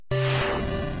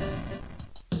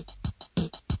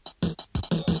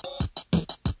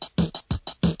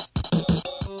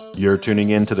You're tuning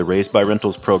in to the Raised by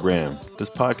Rentals program. This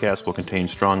podcast will contain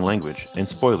strong language and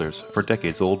spoilers for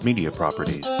decades-old media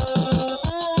properties.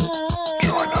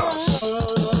 Join us.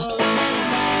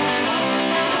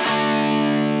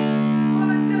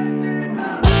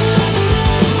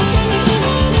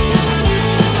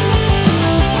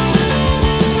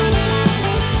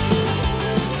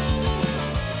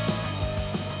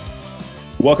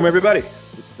 Welcome, everybody.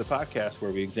 This is the podcast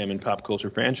where we examine pop culture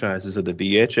franchises of the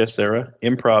VHS era,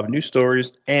 improv news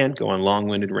stories, and go on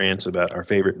long-winded rants about our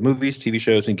favorite movies, TV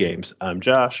shows, and games. I'm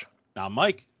Josh. I'm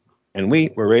Mike. And we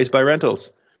were raised by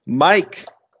rentals. Mike,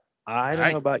 I don't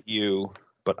Hi. know about you,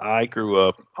 but I grew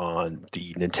up on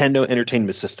the Nintendo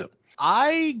Entertainment System.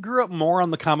 I grew up more on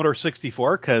the Commodore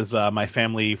 64 because my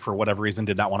family, for whatever reason,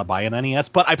 did not want to buy an NES,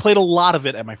 but I played a lot of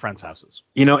it at my friends' houses.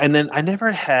 You know, and then I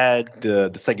never had the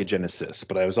Sega Genesis,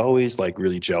 but I was always like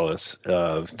really jealous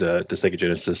of the Sega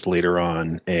Genesis later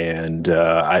on. And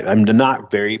I'm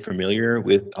not very familiar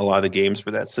with a lot of the games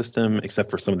for that system, except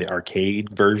for some of the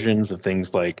arcade versions of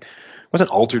things like, wasn't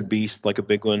Altered Beast like a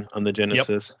big one on the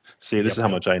Genesis? Yep. See, this is how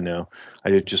much I know.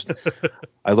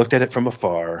 I looked at it from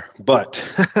afar, but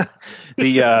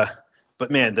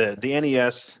but man, the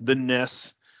NES, the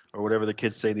NES, or whatever the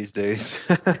kids say these days,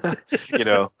 you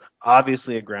know,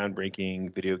 obviously a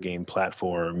groundbreaking video game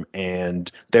platform,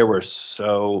 and there were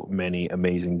so many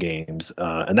amazing games,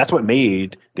 and that's what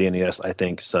made the NES, I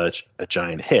think, such a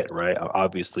giant hit, right?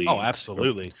 Obviously. Oh,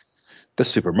 absolutely. The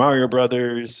Super Mario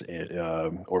Brothers,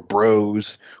 or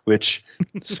Bros, which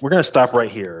we're going to stop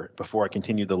right here before I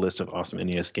continue the list of awesome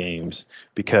NES games,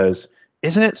 because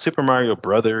isn't it Super Mario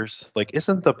Brothers? Like,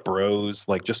 isn't the Bros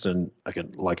like just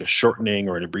like a shortening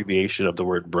or an abbreviation of the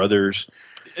word brothers?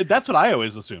 That's what I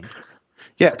always assumed.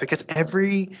 Yeah, because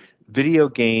every video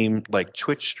game, like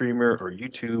Twitch streamer or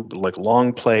YouTube, like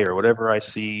long play or whatever I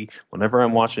see, whenever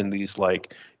I'm watching these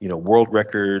like, you know, world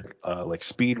record like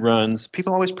speed runs,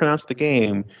 people always pronounce the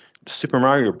game Super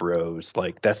Mario Bros.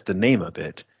 Like that's the name of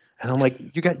it. And I'm like,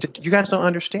 you guys don't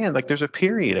understand. Like there's a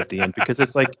period at the end because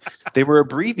it's like they were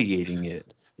abbreviating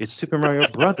it. It's Super Mario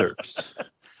Brothers.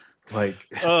 Like,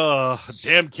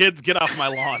 damn kids, get off my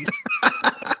lawn.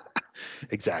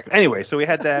 Exactly. Anyway, so we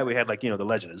had that. We had like, you know, The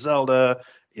Legend of Zelda,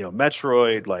 you know,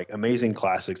 Metroid, like amazing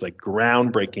classics, like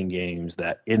groundbreaking games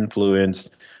that influenced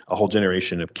a whole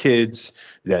generation of kids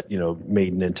that, you know,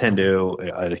 made Nintendo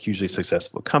a hugely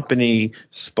successful company,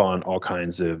 spawned all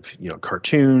kinds of, you know,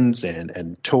 cartoons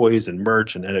and toys and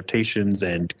merch and adaptations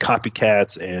and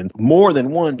copycats and more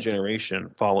than one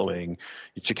generation following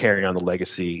to carry on the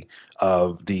legacy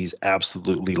of these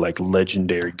absolutely like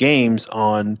legendary games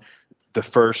on the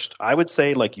first, I would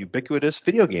say, like ubiquitous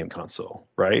video game console,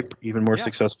 right? Even more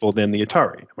successful than the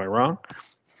Atari. Am I wrong?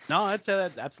 No, I'd say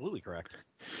that's absolutely correct.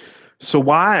 So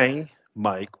why,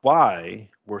 Mike, why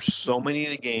were so many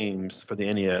of the games for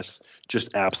the NES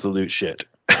just absolute shit?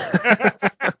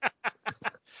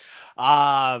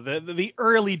 The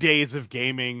early days of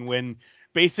gaming when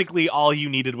basically all you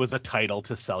needed was a title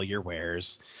to sell your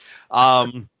wares.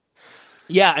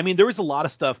 Yeah, I mean, there was a lot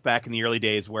of stuff back in the early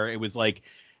days where it was like,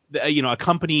 you know, a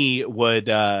company would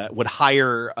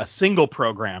hire a single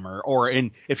programmer, or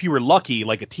if you were lucky,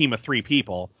 like a team of 3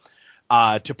 people,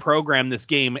 to program this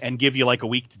game and give you like a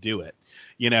week to do it.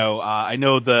 You know, I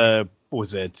know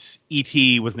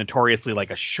E.T. was notoriously like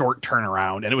a short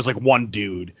turnaround, and it was like one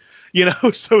dude, you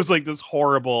know, so it was like this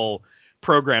horrible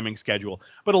programming schedule.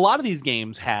 But a lot of these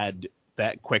games had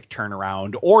that quick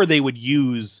turnaround, or they would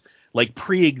use like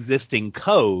pre-existing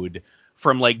code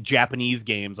from like Japanese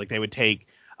games. Like they would take,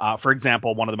 for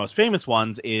example, one of the most famous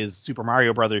ones is Super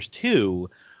Mario Brothers 2,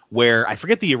 where I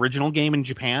forget the original game in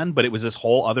Japan, but it was this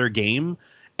whole other game,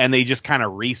 and they just kind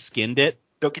of reskinned it.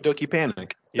 Doki Doki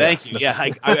Panic. Thank you. Yeah,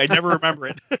 I never remember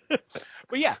it.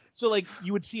 But yeah, so like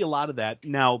you would see a lot of that.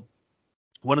 Now,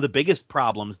 one of the biggest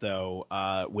problems, though,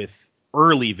 with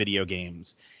early video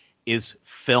games is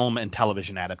film and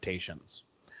television adaptations.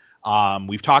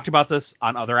 We've talked about this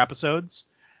on other episodes,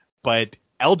 but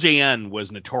LJN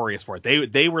was notorious for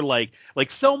it. They were like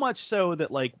so much so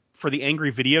that like for the angry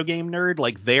video game nerd,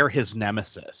 like they're his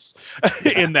nemesis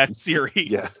in that series.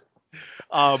 Yes.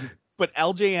 But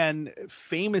LJN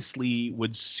famously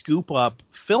would scoop up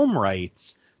film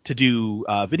rights to do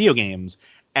video games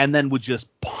and then would just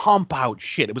pump out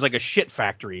shit. It was like a shit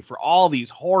factory for all these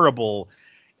horrible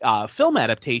film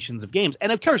adaptations of games.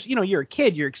 And of course, you know, you're a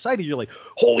kid, you're excited, you're like,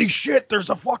 holy shit, there's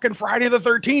a fucking Friday the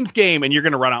 13th game, and you're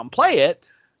going to run out and play it,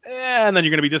 and then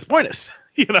you're going to be disappointed,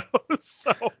 you know?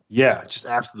 So yeah, just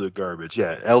absolute garbage.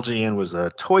 Yeah, LGN was a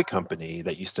toy company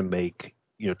that used to make,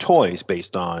 toys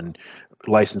based on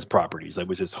licensed properties. That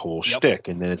was his whole Yep. shtick.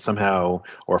 And then it somehow,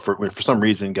 or for some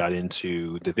reason, got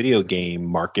into the video game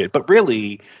market. But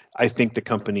really, I think the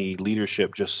company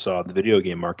leadership just saw the video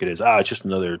game market as it's just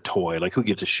another toy. Like, who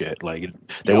gives a shit? Like,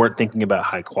 they weren't thinking about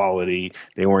high quality.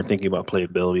 They weren't thinking about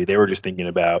playability. They were just thinking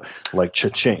about like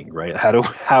cha-ching, right?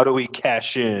 How do we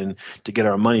cash in to get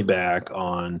our money back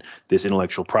on this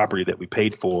intellectual property that we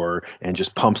paid for, and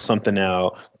just pump something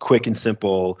out quick and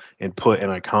simple and put an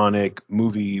iconic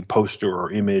movie poster or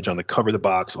image on the cover of the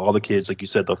box. All the kids, like you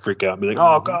said, they'll freak out and be like,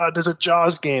 "Oh God, there's a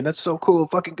Jaws game. That's so cool.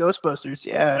 Fucking Ghostbusters,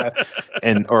 yeah."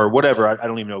 And or whatever. I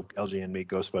don't even know LJN made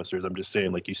Ghostbusters. I'm just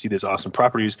saying, like, you see these awesome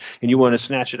properties and you want to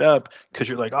snatch it up because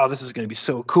you're like, "Oh, this is going to be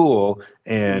so cool."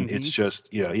 And it's just,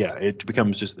 it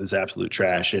becomes just this absolute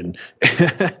trash. And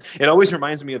it always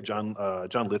reminds me of John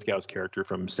Lithgow's character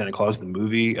from Santa Claus the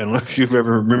movie. I don't know if you've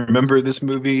ever remember this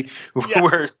movie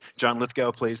where John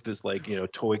Lithgow plays this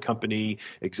toy company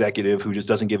executive who just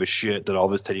doesn't give a shit that all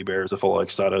of his teddy bears are full of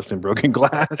like sawdust and broken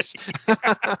glass.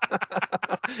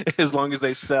 As long as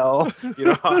they sell,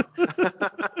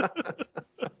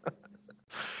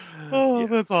 Oh,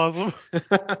 that's awesome.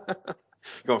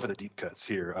 Going for the deep cuts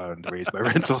here on the Raised by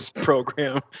Rentals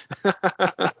program.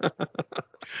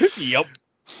 Yep.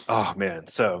 Oh man,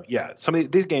 so yeah, some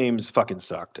of these games fucking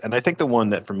sucked, and I think the one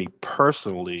that for me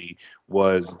personally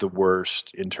was the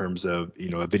worst in terms of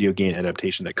a video game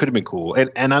adaptation that could have been cool,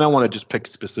 and I don't want to just pick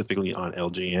specifically on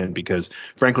LGN because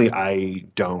frankly I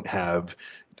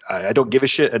don't give a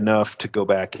shit enough to go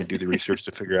back and do the research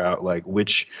to figure out like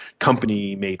which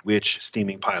company made which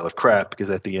steaming pile of crap, because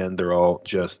at the end they're all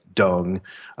just dung.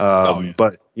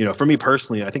 But for me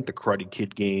personally, I think the Karate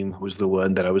Kid game was the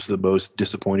one that I was the most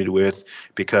disappointed with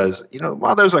because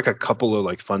while there's like a couple of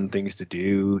like fun things to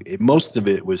do, most of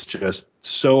it was just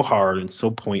so hard and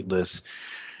so pointless,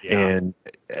 and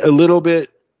a little bit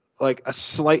like a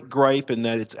slight gripe in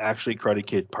that it's actually Karate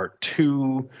Kid Part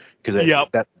 2 because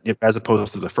that as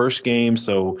opposed to the first game.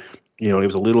 So it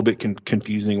was a little bit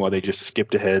confusing why they just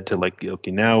skipped ahead to like the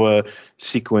Okinawa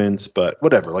sequence, but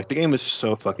whatever. Like the game was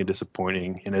so fucking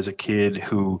disappointing. And as a kid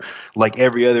who, like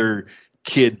every other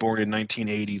kid born in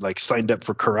 1980, like signed up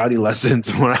for karate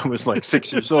lessons when I was like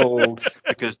 6 years old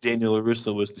because Daniel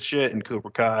LaRusso was the shit and Cobra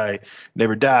Kai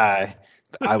Never Die.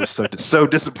 I was so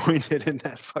disappointed in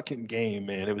that fucking game,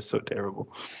 man. It was so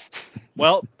terrible.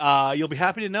 Well, you'll be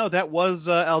happy to know that was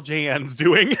LJN's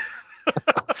doing.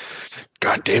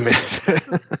 God damn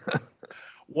it.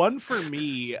 One for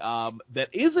me that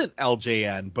isn't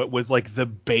LJN, but was like the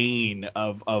bane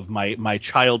of my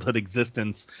childhood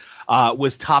existence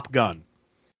was Top Gun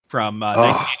from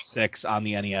 1986 on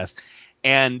the NES.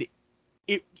 And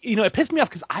it pissed me off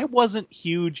because I wasn't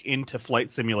huge into flight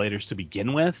simulators to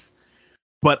begin with.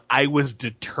 But I was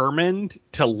determined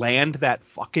to land that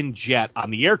fucking jet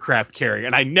on the aircraft carrier,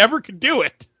 and I never could do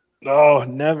it. Oh,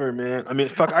 never, man. I mean,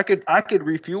 fuck, I could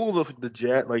refuel the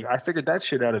jet. Like, I figured that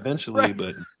shit out eventually, Right.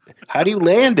 but how do you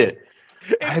land it?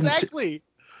 Exactly.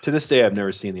 To this day, I've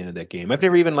never seen the end of that game. I've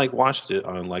never even like watched it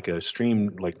on like a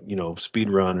stream, like speed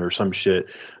run or some shit,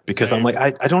 because Same. I'm like,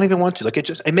 I don't even want to. Like,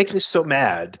 it makes me so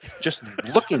mad just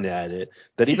looking at it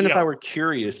that even if I were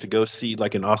curious to go see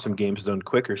like an awesome games done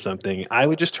quick or something, I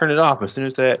would just turn it off as soon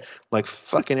as that like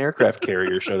fucking aircraft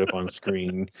carrier showed up on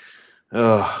screen.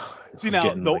 Oh, See, I'm now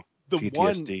getting like the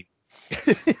PTSD.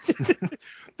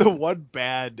 the one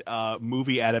bad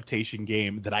movie adaptation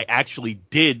game that I actually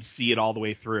did see it all the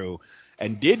way through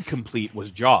and did complete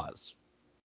was Jaws.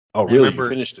 Oh, really? You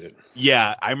finished it?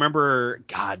 Yeah, I remember.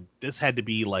 God, this had to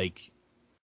be like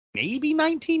maybe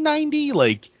 1990.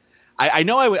 Like, I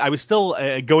know I was still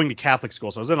going to Catholic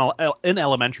school, so I was in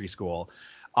elementary school.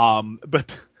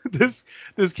 But this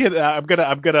kid, I'm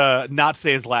gonna not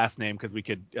say his last name because we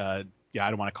could, I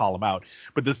don't want to call him out.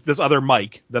 But this other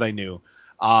Mike that I knew,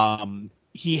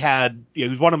 he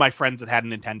was one of my friends that had a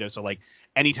Nintendo. So like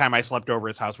anytime I slept over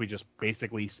his house, we just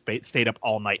basically stayed up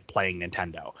all night playing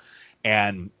Nintendo.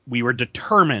 And we were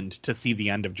determined to see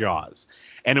the end of Jaws.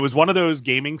 And it was one of those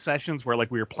gaming sessions where like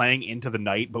we were playing into the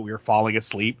night, but we were falling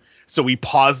asleep. So we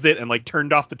paused it and like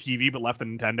turned off the TV, but left the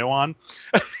Nintendo on,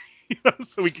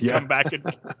 so we could come back and.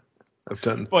 I've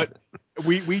done. But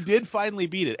we did finally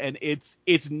beat it, and it's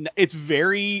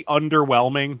very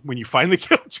underwhelming when you finally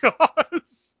kill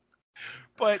Jaws.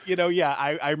 But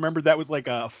I remember that was like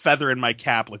a feather in my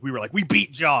cap. Like we were like, we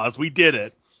beat Jaws, we did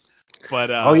it. But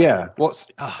well,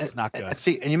 it's not good.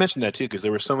 See, and you mentioned that too, because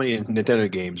there were so many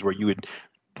Nintendo games where you would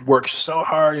work so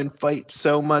hard and fight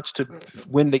so much to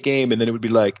win the game, and then it would be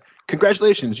like,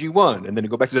 congratulations, you won, and then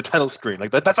go back to the title screen.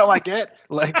 Like that's all I get.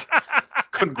 Like,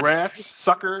 Congrats,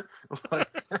 sucker.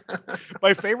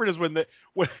 My favorite is when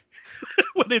when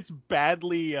it's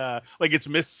badly like it's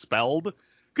misspelled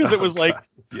because it was like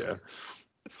yeah.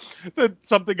 that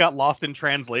something got lost in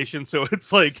translation, so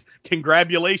it's like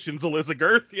congratulations,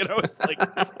 Elizabeth. It's like,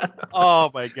 oh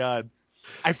my god,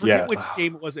 I forget which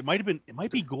game it was. It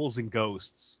might be Ghouls and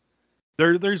Ghosts.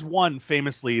 There's one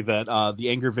famously that the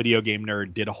Angry Video Game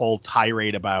Nerd did a whole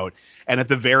tirade about, and at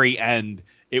the very end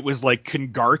it was like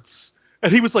congarts,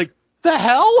 and he was like, the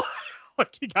hell.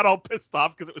 Like he got all pissed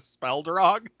off because it was spelled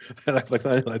wrong. like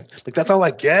that's all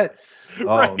I get. Oh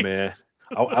right. man.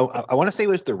 I want to say it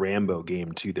was the Rambo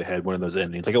game too that had one of those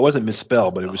endings. Like it wasn't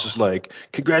misspelled, but it was just like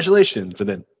congratulations and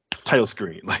then title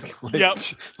screen. Yep.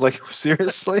 Like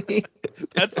seriously.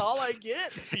 That's all I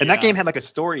get. And that game had like a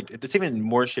story. It's even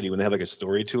more shitty when they have like a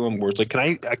story to them where it's like,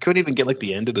 I couldn't even get like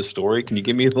the end of the story. Can you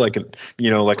give me like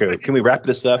can we wrap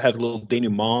this up? Have a little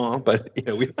denouement? But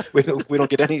we don't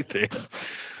get anything.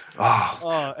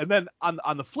 And then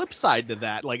on the flip side to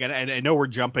that, like, and I know we're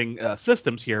jumping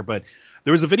systems here, but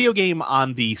there was a video game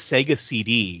on the Sega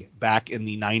CD back in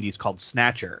the 90s called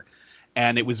Snatcher.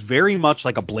 And it was very much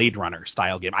like a Blade Runner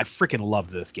style game. I freaking loved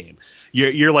this game.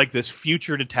 You're like this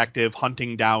future detective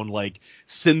hunting down like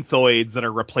synthoids that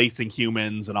are replacing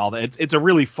humans and all that. It's a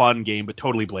really fun game, but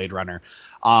totally Blade Runner.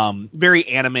 Very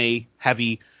anime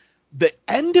heavy. The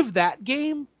end of that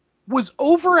game was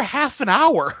over a half an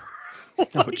hour.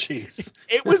 Oh jeez.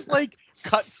 It was like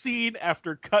cutscene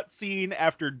after cutscene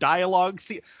after dialogue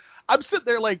scene. I'm sitting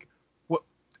there like, what?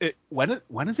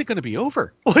 When is it going to be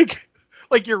over? Like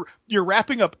you're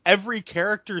wrapping up every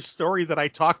character's story that I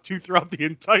talked to throughout the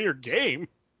entire game.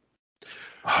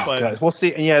 Oh, but guys, we'll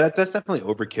see. And yeah, that's definitely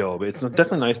overkill, but it's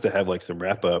definitely nice to have like some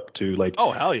wrap up too. Like,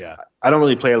 oh hell yeah. I don't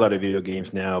really play a lot of video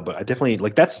games now, but I definitely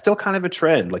like that's still kind of a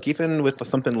trend. Like even with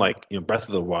something like Breath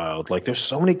of the Wild, like there's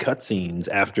so many cutscenes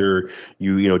after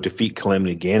you defeat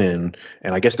Calamity Ganon,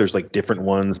 and I guess there's like different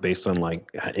ones based on like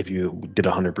if you did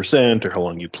 100% or how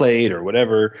long you played or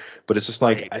whatever. But it's just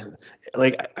like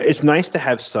it's nice to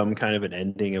have some kind of an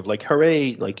ending of like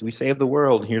hooray, like we saved the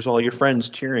world, and here's all your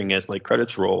friends cheering as like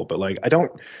credits roll. But like I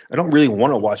don't really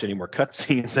want to watch any more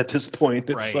cutscenes at this point.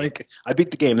 It's like I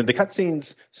beat the game, and the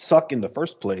cutscenes suck in the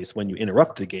first place when you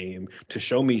interrupt the game to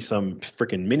show me some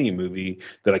freaking mini movie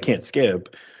that I can't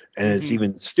skip. And it's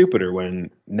even stupider when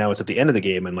now it's at the end of the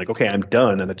game and like, okay, I'm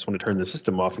done and I just want to turn the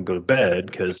system off and go to bed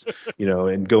because,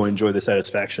 and go enjoy the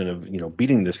satisfaction of,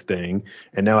 beating this thing.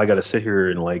 And now I got to sit here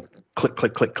and like click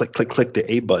the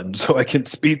A button so I can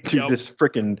speed through this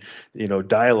freaking,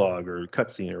 dialogue or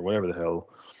cutscene or whatever the hell.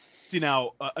 See,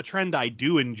 now a trend I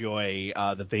do enjoy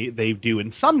that they do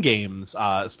in some games,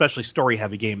 especially story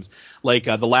heavy games like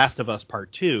The Last of Us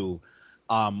Part 2.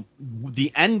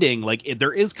 The ending, like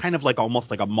there is kind of like almost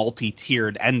like a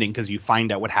multi-tiered ending because you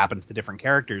find out what happens to different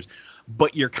characters,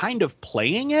 but you're kind of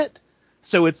playing it.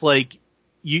 So it's like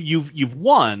you've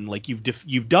won, like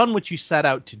you've done what you set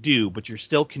out to do, but you're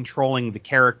still controlling the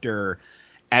character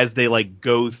as they like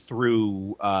go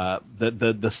through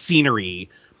the scenery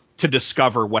to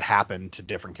discover what happened to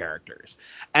different characters.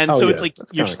 And it's like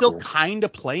you're still kind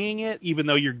of playing it, even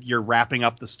though you're wrapping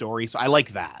up the story. So I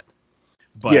like that.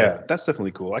 But yeah, that's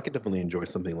definitely cool. I could definitely enjoy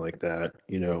something like that.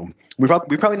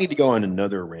 We probably need to go on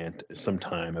another rant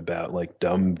sometime about like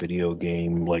dumb video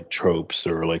game like tropes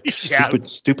or like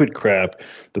stupid crap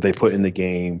that they put in the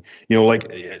game.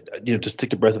 Just stick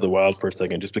to Breath of the Wild for a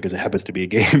second, just because it happens to be a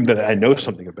game that I know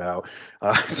something about.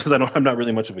 Since I'm not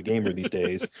really much of a gamer these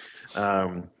days.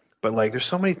 But like, there's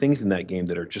so many things in that game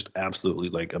that are just absolutely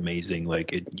like amazing.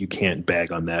 Like, you can't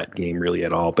bag on that game really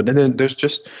at all. But then there's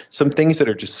just some things that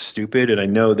are just stupid, and I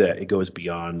know that it goes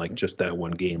beyond like just that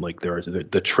one game. Like there is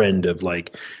the trend of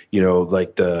like,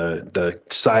 like the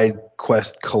side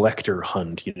quest collector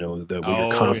hunt.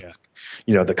 Where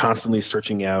you're constantly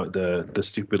searching out the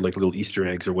stupid like little Easter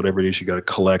eggs or whatever it is you got to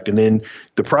collect, and then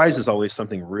the prize is always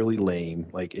something really lame.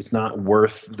 Like it's not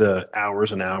worth the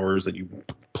hours and hours that you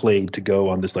played to go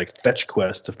on this like fetch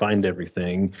quest to find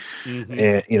everything.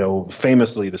 And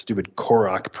famously the stupid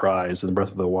Korok prize in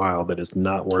Breath of the Wild that is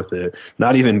not worth it,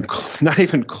 not even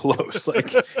close.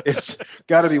 Like it's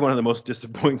got to be one of the most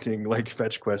disappointing like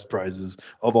fetch quest prizes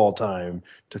of all time,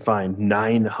 to find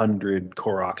 900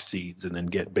 Korok seeds and then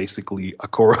get basically a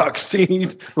Korok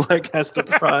seed like as the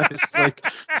prize. Like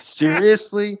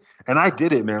seriously. And I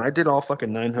did it, man. I did all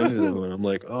fucking 900 of them, and I'm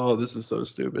like, oh, this is so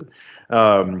stupid.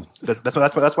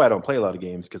 That's why I don't play a lot of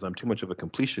games, because I'm too much of a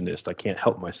completionist. I can't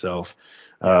help myself.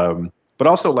 But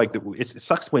also, like, it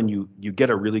sucks when you get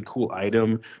a really cool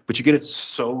item, but you get it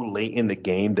so late in the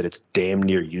game that it's damn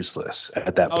near useless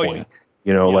at that point.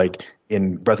 You know, Yeah. like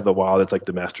in Breath of the Wild, it's like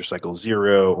the Master Cycle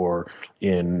Zero, or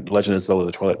in Legend of Zelda: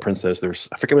 The Twilight Princess, there's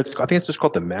I forget what it's called. I think it's just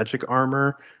called the Magic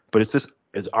Armor, but it's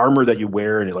armor that you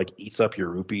wear and it like eats up your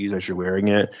rupees as you're wearing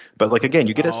it. But like again,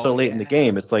 you get it Oh so late in the yeah.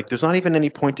 game, it's like there's not even any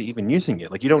point to even using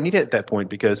it. Like you don't need it at that point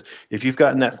because if you've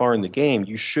gotten that far in the game,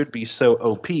 you should be so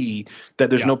OP that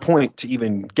there's Yeah. no point to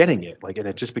even getting it. Like and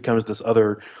it just becomes this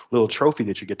other little trophy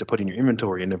that you get to put in your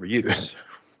inventory and never use.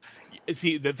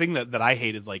 See, the thing that I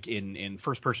hate is like in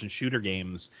first person shooter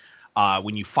games,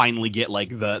 when you finally get like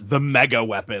the mega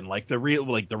weapon, like the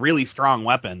really strong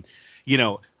weapon, you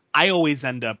know, I always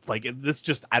end up like this.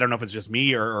 Just I don't know if it's just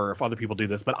me or if other people do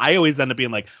this, but I always end up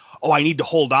being like, oh, I need to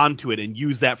hold on to it and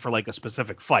use that for like a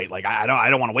specific fight. Like I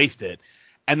don't want to waste it,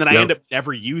 and then I end Yep. up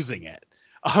never using it.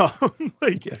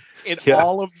 Like Yeah. in Yeah.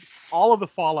 all of the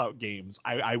Fallout games,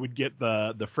 I would get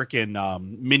the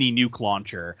frickin' mini nuke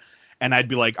launcher, and I'd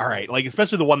be like, all right, like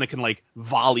especially the one that can like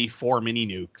volley 4 mini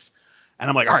nukes, and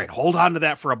I'm like, all right, hold on to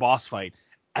that for a boss fight,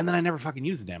 and then I never fucking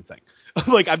use the damn thing.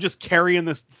 Like I'm just carrying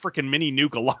this frickin' mini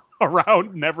nuke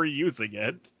around, never using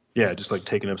it. Yeah, just like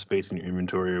taking up space in your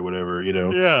inventory or whatever, you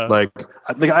know. Yeah. Like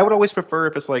I would always prefer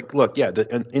if it's like, look, yeah,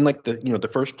 in like the the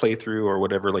first playthrough or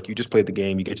whatever, like you just played the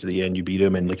game, you get to the end, you beat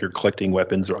them, and like you're collecting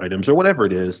weapons or items or whatever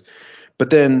it is. But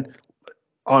then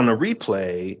on a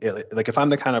replay, like if I'm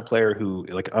the kind of player who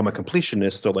like I'm a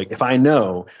completionist, so like if I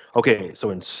know, okay,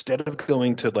 so instead of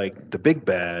going to like the big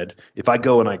bad, if I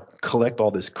go and I collect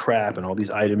all this crap and all these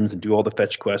items and do all the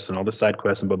fetch quests and all the side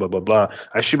quests and blah blah blah blah,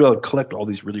 I should be able to collect all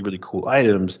these really really cool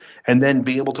items and then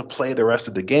be able to play the rest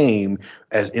of the game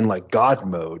as in like God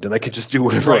mode, and I could just do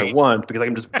whatever I Right. want because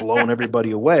I'm just blowing everybody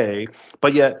away,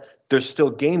 but yet there's still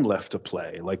game left to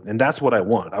play, like, and that's what I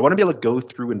want. I want to be able to go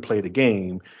through and play the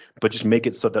game, but just make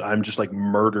it so that I'm just like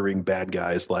murdering bad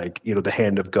guys, like, the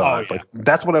hand of Oh God. yeah. Like,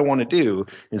 that's what I want to do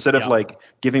instead of Yep. like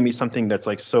giving me something that's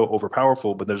like so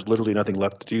overpowerful, but there's literally nothing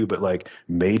left to do but like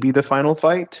maybe the final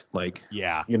fight, like,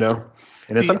 Yeah. you know.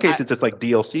 And in See, some cases, it's like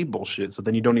DLC bullshit. So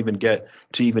then you don't even get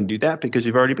to even do that because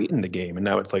you've already beaten the game, and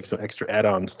now it's like some extra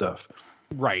add-on stuff.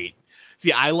 right.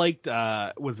 See, I liked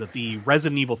was it the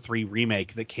Resident Evil 3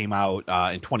 remake that came out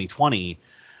in 2020.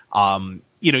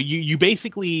 You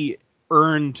basically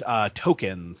earned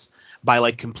tokens by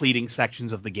like completing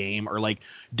sections of the game or like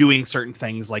doing certain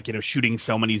things like shooting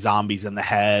so many zombies in the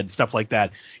head, stuff like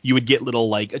that. You would get little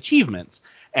like achievements,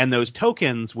 and those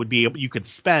tokens would be you could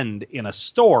spend in a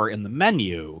store in the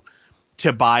menu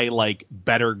to buy like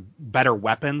better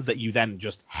weapons that you then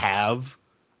just have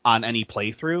on any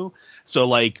playthrough. So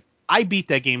like I beat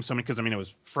that game so many because it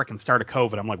was freaking start of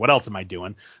COVID. I'm like, what else am I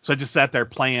doing? So I just sat there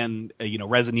playing,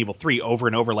 Resident Evil 3 over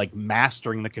and over, like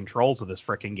mastering the controls of this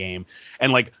freaking game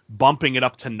and like bumping it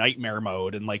up to nightmare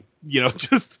mode and like,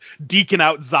 just deking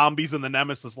out zombies and the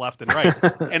nemesis left and right.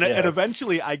 And Yeah.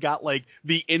 eventually I got like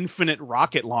the infinite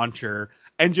rocket launcher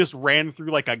and just ran through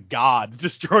like a god,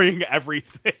 destroying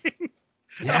everything.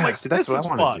 And I'm Yeah. like, See, that's this what I is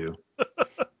want to fun. do.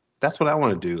 That's what I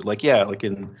want to do. Like, yeah, like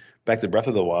in back to Breath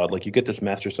of the Wild, like you get this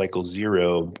Master Cycle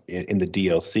Zero in the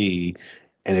DLC,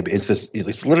 and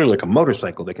it's literally like a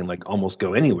motorcycle that can like almost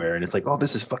go anywhere, and it's like, oh,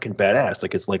 this is fucking badass.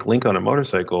 Like it's like Link on a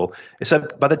motorcycle.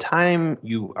 Except by the time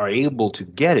you are able to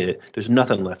get it, there's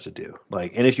nothing left to do.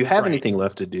 Like, and if you have Right. anything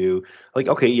left to do, like,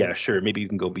 okay, yeah, sure, maybe you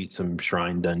can go beat some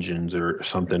shrine dungeons or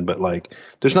something, but like,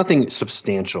 there's nothing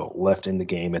substantial left in the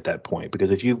game at that point because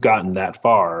if you've gotten that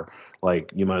far, like,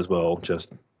 you might as well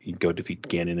just you go defeat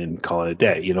Ganon and call it a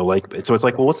day. Like so it's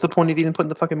like, well, what's the point of even putting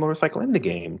the fucking motorcycle in the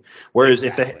game? Whereas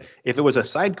Exactly. if it was a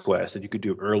side quest that you could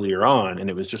do earlier on and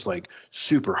it was just like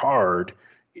super hard,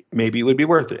 maybe it would be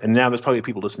worth it. And now there's probably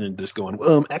people listening to this going,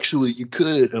 actually you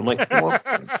could. And I'm like, well,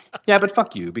 yeah, but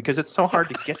fuck you, because it's so hard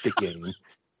to get the game.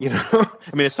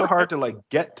 It's so hard to like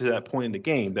get to that point in the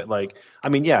game that like,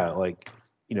 yeah, like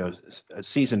a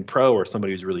seasoned pro or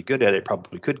somebody who's really good at it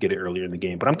probably could get it earlier in the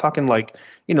game. But I'm talking like,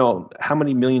 how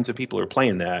many millions of people are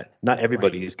playing that? Not Right.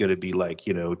 everybody is going to be like,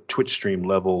 Twitch stream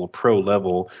level, pro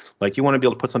level. Like you want to be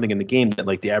able to put something in the game that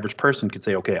like the average person could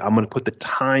say, okay, I'm going to put the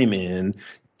time in,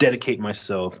 dedicate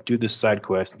myself, do this side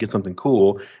quest, get something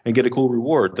cool, and get a cool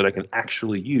reward that I can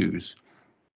actually use.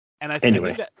 And I think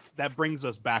Anyway, that brings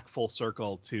us back full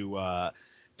circle to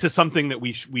something that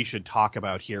we should talk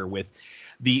about here with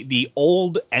the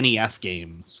old NES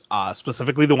games,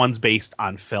 specifically the ones based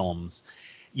on films.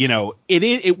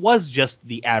 It was just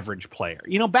the average player.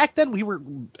 Back then we were,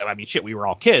 we were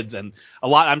all kids, and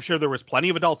I'm sure there was plenty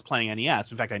of adults playing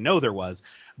NES. In fact, I know there was,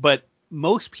 but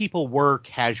most people were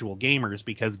casual gamers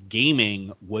because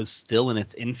gaming was still in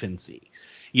its infancy.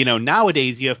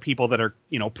 Nowadays you have people that are,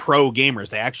 pro gamers.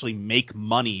 They actually make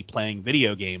money playing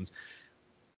video games.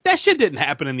 That shit didn't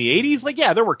happen in the 80s. Like,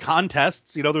 yeah, there were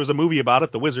contests. There was a movie about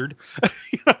it, The Wizard.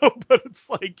 But it's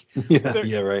like,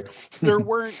 Yeah, right. There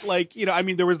weren't like, I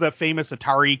mean, there was that famous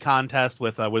Atari contest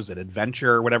with, was it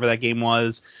Adventure or whatever that game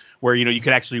was, where, you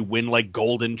could actually win like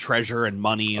golden treasure and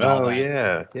money and all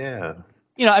that. Oh, yeah.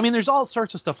 I mean, there's all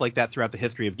sorts of stuff like that throughout the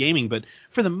history of gaming, but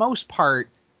for the most part,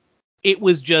 it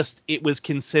was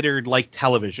considered like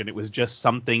television. It was just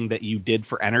something that you did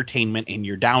for entertainment in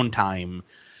your downtime.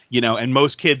 And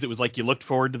most kids, it was like you looked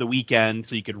forward to the weekend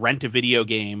so you could rent a video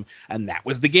game, and that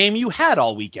was the game you had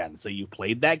all weekend. So you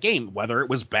played that game, whether it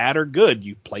was bad or good,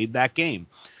 you played that game.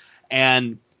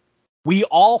 And we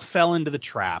all fell into the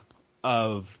trap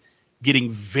of getting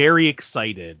very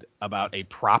excited about a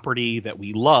property that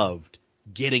we loved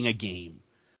getting a game,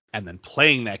 and then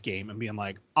playing that game and being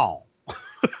like, oh.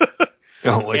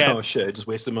 Oh shit, I just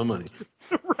wasted my money.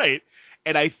 Right.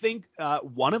 And I think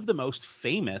one of the most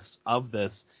famous of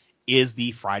this is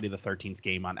the Friday the 13th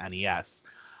game on NES.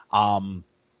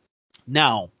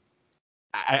 Now,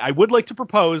 I would like to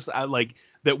propose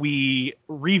that we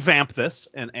revamp this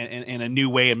in a new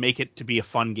way and make it to be a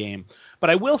fun game. But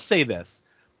I will say this.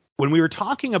 When we were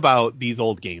talking about these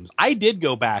old games, I did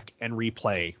go back and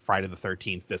replay Friday the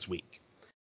 13th this week.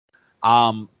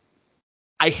 I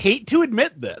hate to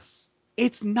admit this.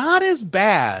 It's not as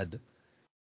bad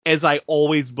as I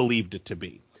always believed it to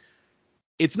be.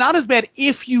 It's not as bad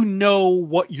if you know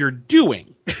what you're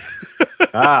doing.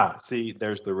 See,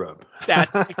 there's the rub.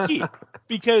 That's the key.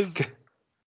 Because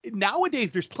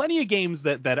nowadays there's plenty of games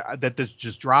that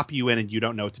just drop you in and you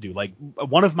don't know what to do. Like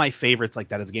one of my favorites like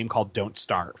that is a game called Don't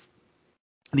Starve.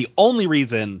 And the only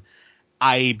reason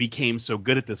I became so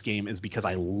good at this game is because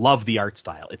I love the art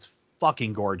style. It's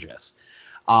fucking gorgeous.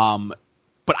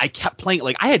 But I kept playing,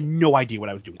 like, I had no idea what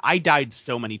I was doing. I died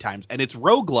so many times, and it's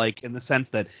roguelike in the sense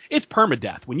that it's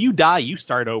permadeath. When you die, you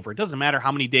start over. It doesn't matter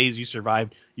how many days you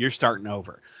survived, you're starting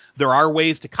over. There are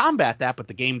ways to combat that, but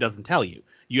the game doesn't tell you.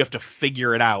 You have to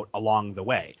figure it out along the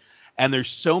way. And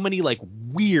there's so many, like,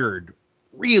 weird,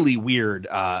 really weird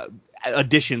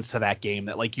additions to that game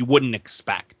that, like, you wouldn't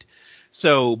expect.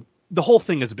 So the whole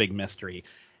thing is a big mystery.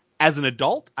 As an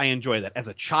adult, I enjoy that. As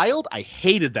a child, I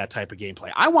hated that type of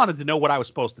gameplay. I wanted to know what I was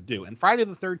supposed to do. And Friday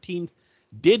the 13th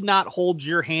did not hold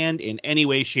your hand in any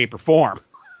way, shape, or form.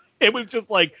 It was just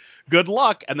like, good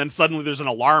luck. And then suddenly there's an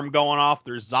alarm going off.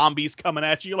 There's zombies coming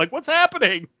at you. You're like, what's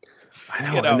happening?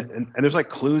 I know. And there's like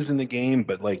clues in the game,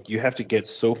 but like you have to get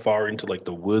so far into like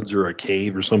the woods or a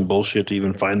cave or some bullshit to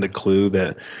even find the clue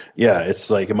that, yeah, it's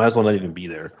like it might as well not even be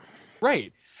there.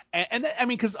 Right. And I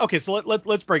mean, because, okay, so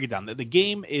let's break it down. The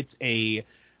game, it's a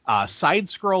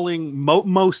side-scrolling,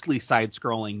 mostly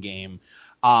side-scrolling game,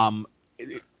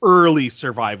 early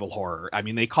survival horror. I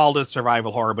mean, they called it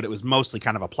survival horror, but it was mostly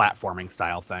kind of a platforming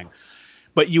style thing.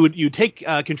 But you take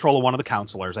control of one of the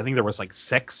counselors. I think there was like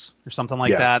 6 or something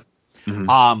like that.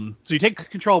 Mm-hmm. So you take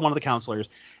control of one of the counselors,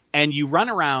 and you run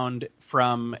around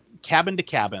from cabin to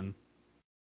cabin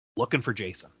looking for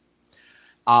Jason.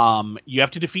 You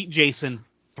have to defeat Jason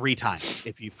 3 times.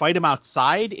 If you fight him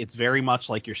outside, it's very much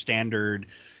like your standard,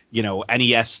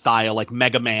 NES style, like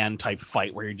Mega Man type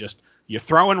fight where you're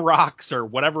throwing rocks or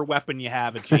whatever weapon you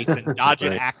have at Jason, dodging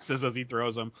right. Axes as he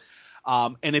throws them.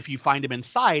 And if you find him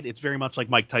inside, it's very much like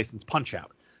Mike Tyson's Punch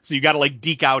Out. So you got to like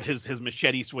deke out his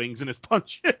machete swings and his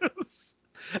punches,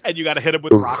 and you got to hit him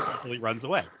with rocks until he runs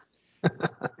away.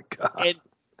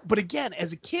 But again,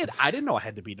 as a kid, I didn't know I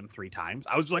had to beat him 3 times.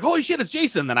 I was like, holy shit, it's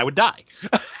Jason. Then I would die.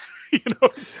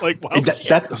 It's like, well,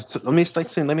 so let me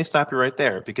stop you right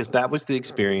there, because that was the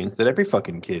experience that every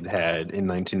fucking kid had in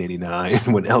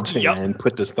 1989 when LJN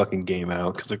put this fucking game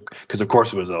out, because of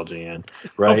course it was LJN,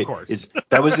 right? Of course.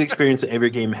 That was the experience that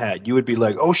every game had. You would be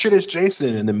like, oh shit, it's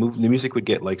Jason, and the music would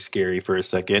get like scary for a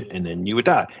second, and then you would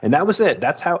die, and that was it.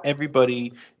 That's how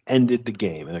everybody ended the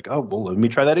game. And like, oh well, let me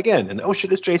try that again, and oh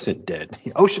shit, it's Jason, dead.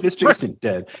 Oh shit, it's Jason,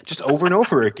 dead. Just over and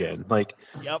over again, like.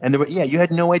 And you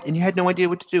had no idea, and you had no idea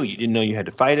what to do. You didn't know you had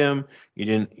to fight him.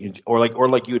 Or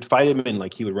you would fight him and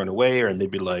like he would run away, and they'd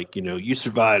be like, you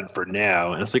survived for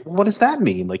now. And it's like, well, what does that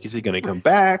mean? Like, is he going to come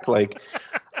back? Like,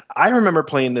 I remember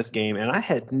playing this game and I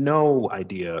had no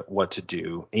idea what to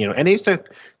do. And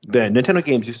the Nintendo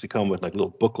games used to come with like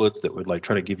little booklets that would like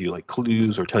try to give you like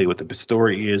clues or tell you what the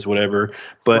story is, whatever.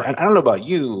 But right. I don't know about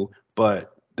you,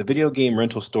 but the video game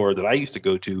rental store that I used to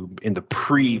go to in the Mhm.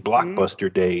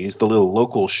 pre-Blockbuster days, the little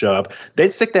local shop,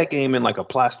 they'd stick that game in like a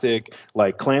plastic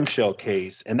like clamshell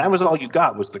case, and that was all you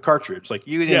got was the cartridge. Like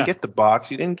you didn't Yeah. get the box,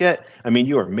 you didn't get. I mean,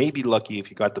 you were maybe lucky if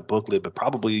you got the booklet, but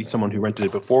probably someone who rented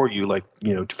it before you, like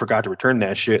forgot to return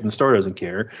that shit, and the store doesn't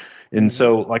care. And Hmm.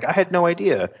 so, like, I had no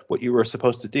idea what you were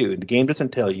supposed to do. The game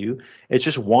doesn't tell you. It's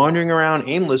just wandering around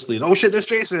aimlessly. Oh shit, there's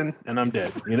Jason, and I'm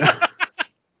dead.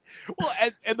 Well,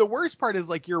 and the worst part is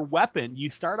like your weapon, you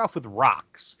start off with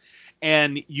rocks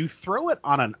and you throw it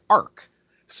on an arc.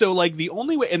 So like the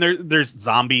only way, and there's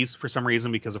zombies for some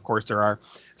reason, because of course there are.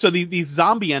 So these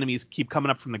zombie enemies keep coming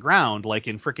up from the ground, like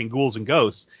in freaking Ghouls and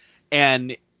Ghosts,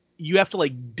 and you have to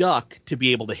like duck to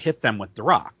be able to hit them with the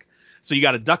rock. So you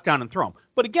got to duck down and throw them.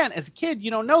 But again, as a kid,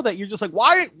 you don't know that. You're just like,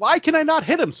 why can I not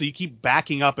hit him? So you keep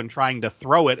backing up and trying to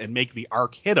throw it and make the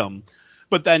arc hit him.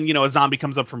 But then, a zombie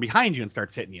comes up from behind you and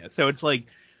starts hitting you. So it's like,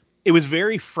 it was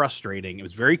very frustrating. It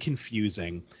was very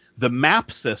confusing. The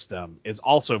map system is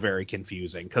also very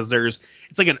confusing because it's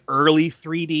like an early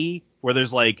 3D where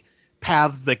there's like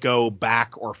paths that go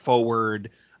back or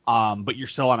forward, but you're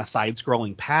still on a side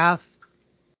scrolling path.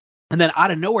 And then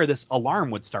out of nowhere, this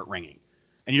alarm would start ringing.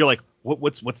 And you're like,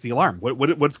 what's the alarm?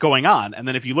 What's going on? And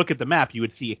then if you look at the map, you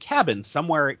would see a cabin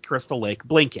somewhere at Crystal Lake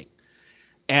blinking.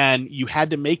 And you had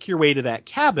to make your way to that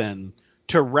cabin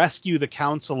to rescue the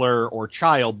counselor or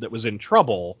child that was in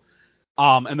trouble,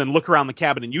 and then look around the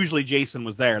cabin. And usually Jason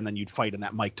was there, and then you'd fight in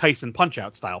that Mike Tyson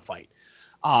Punch-Out style fight.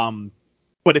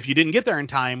 But if you didn't get there in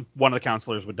time, one of the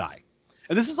counselors would die.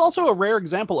 And this is also a rare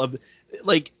example of,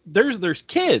 like, there's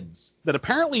kids that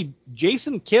apparently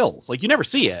Jason kills. Like, you never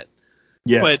see it.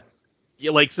 Yeah. But,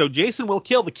 so Jason will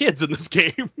kill the kids in this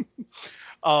game.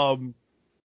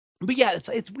 But yeah,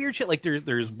 it's weird shit. Like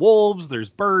there's wolves, there's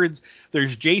birds,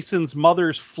 there's Jason's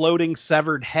mother's floating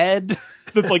severed head.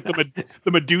 That's like the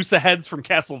Medusa heads from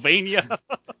Castlevania.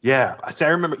 Yeah. So I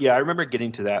remember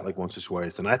getting to that like once or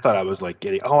twice, and I thought I was like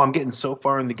I'm getting so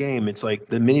far in the game. It's like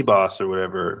the mini boss or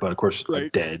whatever. But of course, I'm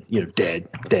Right. dead.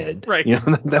 Dead. Right.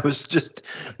 That was just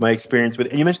my experience with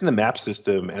it. And you mentioned the map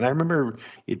system, and I remember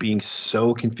it being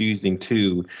so confusing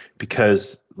too,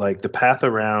 because like the path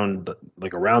around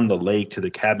the lake to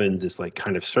the cabins is like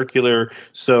kind of circular.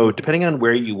 So depending on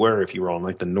where you were, if you were on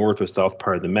like the north or south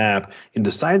part of the map, in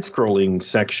the side scrolling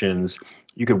sections,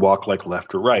 you could walk like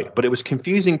left or right. But it was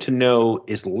confusing to know,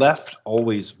 is left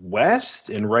always west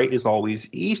and right is always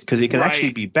east? Because it can actually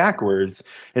Right. be backwards.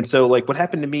 And so like what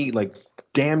happened to me like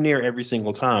damn near every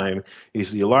single time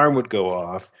is the alarm would go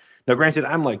off. Now, granted,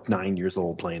 I'm like 9 years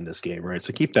old playing this game, right?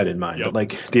 So keep that in mind. But Yep.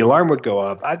 like the alarm would go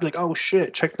off. I'd be like, oh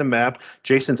shit, check the map.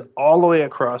 Jason's all the way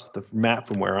across the map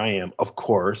from where I am, of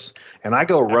course. And I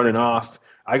go Every running time. off.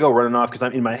 Because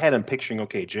I'm in my head, I'm picturing,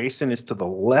 okay, Jason is to the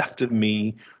left of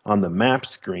me on the map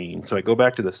screen. So I go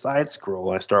back to the side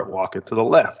scroll. I start walking to the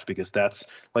left because that's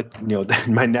like,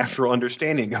 my natural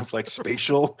understanding of like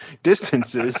spatial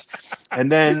distances. And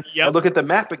then I Yep. look at the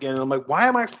map again and I'm like, why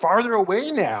am I farther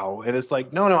away now? And it's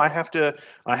like, no,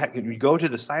 you go to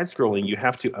the side scrolling, you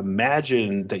have to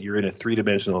imagine that you're in a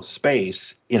three-dimensional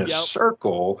space in a Yep.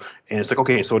 circle. And it's like,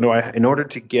 okay, so no, in order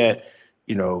to get,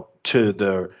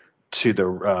 to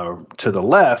the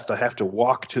left, I have to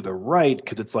walk to the right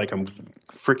because it's like I'm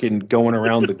freaking going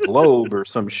around the globe or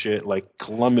some shit, like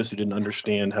Columbus who didn't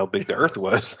understand how big the Earth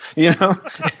was.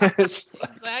 It's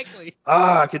Exactly.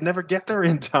 I could never get there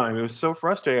in time. It was so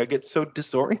frustrating. I get so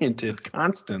disoriented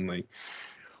constantly.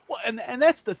 Well, and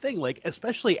that's the thing. Like,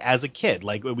 especially as a kid,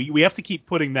 like we have to keep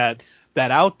putting that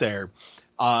out there.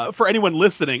 For anyone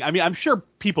listening, I mean, I'm sure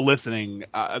people listening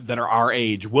that are our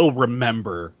age will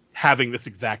remember having this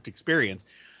exact experience.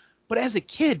 But as a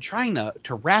kid, trying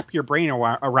to wrap your brain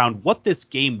around what this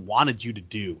game wanted you to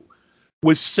do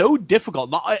was so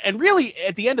difficult. And really,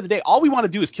 at the end of the day, all we want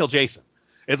to do is kill Jason.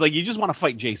 It's like you just want to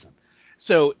fight Jason.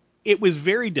 So it was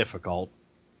very difficult.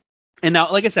 And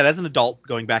now, like I said, as an adult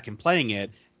going back and playing it,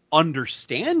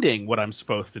 understanding what I'm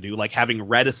supposed to do, like having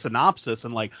read a synopsis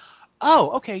and like,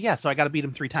 oh, okay, yeah, so I got to beat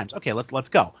him 3 times. Okay, let's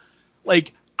go.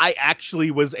 Like, I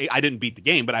actually I didn't beat the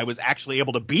game, but I was actually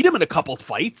able to beat him in a couple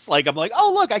fights. Like, I'm like,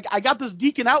 oh, look, I got this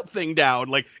deacon out thing down.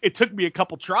 Like, it took me a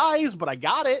couple tries, but I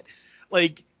got it.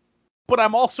 Like, but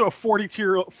I'm also a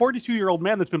 42-year-old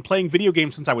man that's been playing video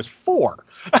games since I was 4.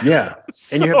 Yeah.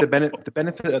 So, And you have the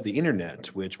benefit of the internet,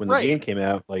 which when the right. game came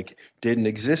out, like didn't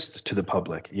exist to the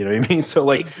public. You know what I mean? So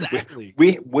like Exactly.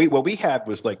 we what we had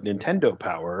was like Nintendo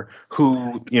Power,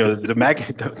 who the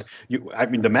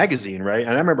magazine, right? And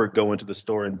I remember going to the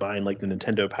store and buying like the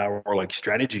Nintendo Power like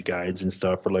strategy guides and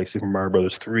stuff for like Super Mario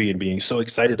Brothers 3 and being so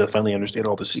excited to finally understand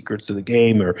all the secrets to the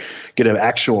game or get an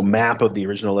actual map of the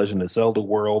original Legend of Zelda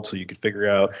world so you could figure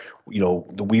out,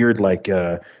 the weird like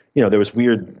there was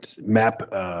weird map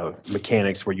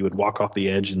mechanics where you would walk off the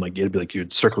edge and like it'd be like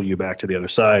you'd circle you back to the other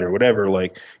side or whatever.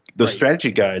 Like those Right.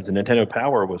 strategy guides and Nintendo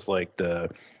Power was like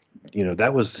that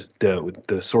was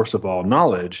the source of all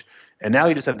knowledge. And now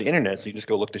you just have the internet, so you just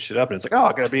go look this shit up, and it's like, oh,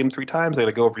 I gotta beat him 3 times. I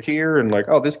gotta go over here, and like,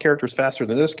 oh, this character's faster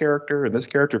than this character, and this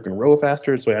character can row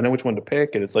faster, so I know which one to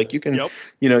pick. And it's like you can, Yep.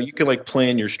 you can like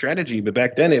plan your strategy. But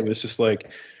back then, it was just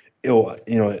like,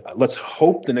 let's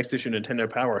hope the next issue of Nintendo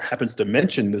Power happens to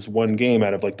mention this one game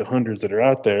out of like the hundreds that are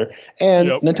out there. And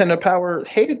Yep. Nintendo Power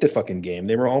hated the fucking game.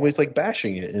 They were always like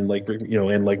bashing it and like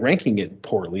and like ranking it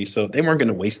poorly. So they weren't going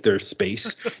to waste their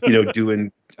space,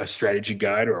 doing a strategy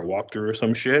guide or a walkthrough or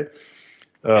some shit.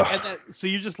 So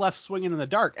you're just left swinging in the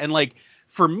dark. And like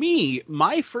for me,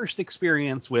 my first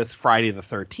experience with Friday the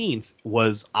 13th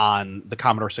was on the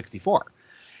Commodore 64.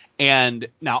 And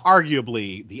now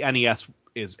arguably the NES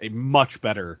is a much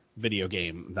better video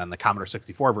game than the Commodore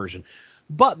 64 version.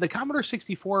 But the Commodore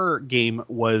 64 game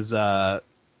was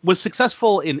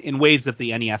successful in ways that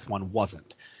the NES one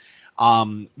wasn't.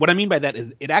 What I mean by that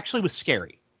is it actually was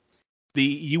scary.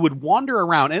 You would wander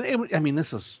around, and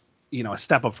this is a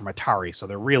step up from Atari, so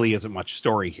there really isn't much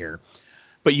story here.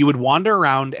 But you would wander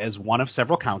around as one of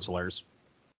several counselors,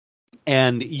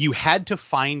 and you had to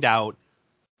find out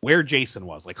where Jason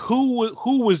was. Like who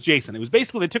was Jason? It was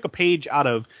basically they took a page out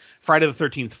of Friday the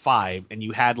 13th 5, and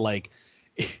you had like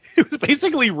it was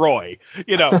basically Roy,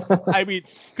 I mean,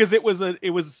 because it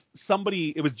was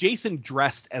Jason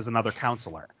dressed as another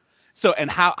counselor. So,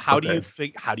 and how do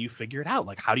you figure it out?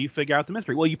 Like, how do you figure out the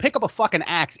mystery? Well, you pick up a fucking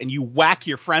axe and you whack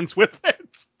your friends with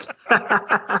it.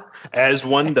 As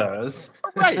one does.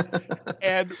 Right.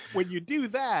 And when you do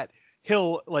that,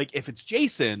 he'll like, if it's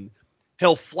Jason,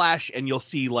 he'll flash and you'll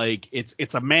see like,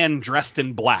 it's a man dressed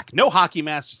in black, no hockey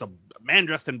mask, just a man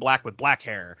dressed in black with black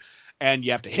hair. And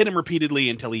you have to hit him repeatedly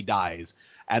until he dies.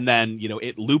 And then,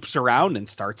 it loops around and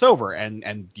starts over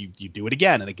and you do it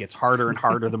again. And it gets harder and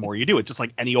harder the more you do it, just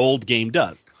like any old game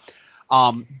does.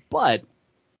 But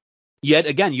yet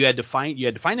again, you had to find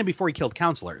him before he killed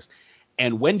counselors.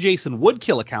 And when Jason would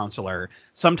kill a counselor,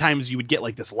 sometimes you would get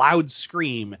like this loud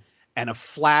scream and a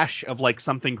flash of like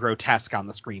something grotesque on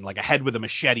the screen, like a head with a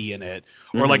machete in it,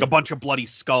 or like a bunch of bloody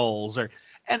skulls.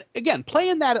 And again,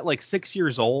 playing that at like 6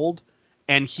 years old,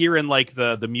 and hearing like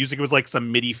the music, it was like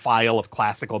some MIDI file of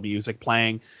classical music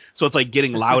playing. So it's like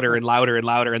getting louder and louder and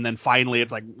louder. And then finally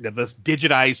it's like this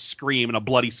digitized scream and a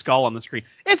bloody skull on the screen.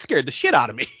 It scared the shit out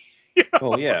of me.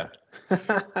 Oh, yeah.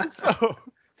 So,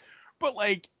 but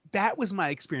like that was my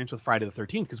experience with Friday the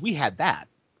 13th because we had that.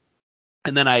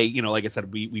 And then like I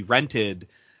said, we rented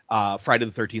Friday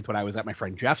the 13th when I was at my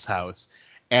friend Jeff's house,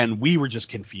 and we were just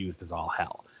confused as all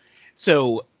hell.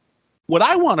 So what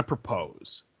I want to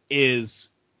propose is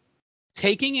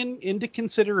taking into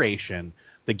consideration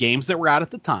the games that were out at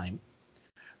the time,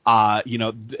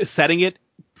 setting it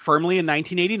firmly in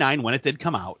 1989 when it did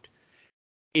come out.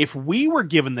 If we were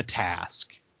given the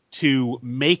task to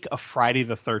make a Friday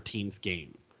the 13th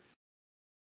game,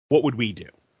 what would we do?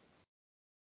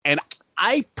 And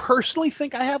I personally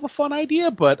think I have a fun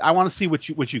idea, but I want to see what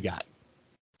you got.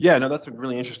 Yeah, no, that's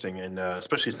really interesting, and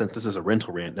especially since this is a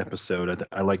rental rant episode,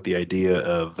 I like the idea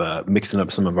of mixing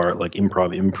up some of our like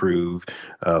improve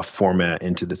format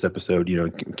into this episode.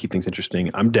 Keep things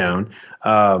interesting. I'm down.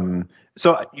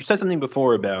 So you said something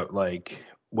before about like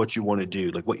what you want to do,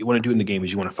 like what you want to do in the game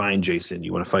is you want to find Jason,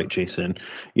 you want to fight Jason,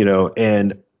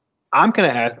 and I'm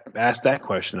gonna ask that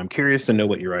question. I'm curious to know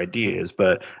what your idea is,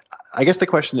 but I guess the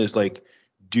question is like,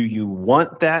 do you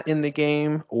want that in the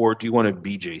game or do you want to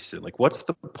be Jason? Like, what's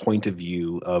the point of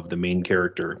view of the main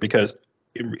character? Because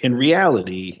in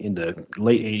reality, in the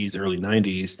late 80s, early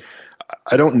 90s,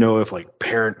 I don't know if like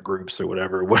parent groups or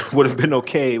whatever would have been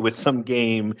okay with some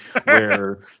game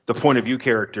where the point of view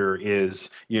character is,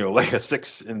 like a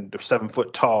 6 and 7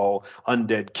 foot tall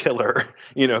undead killer,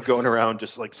 going around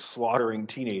just like slaughtering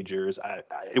teenagers.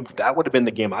 That would have been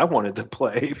the game I wanted to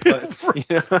play. But,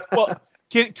 well,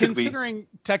 considering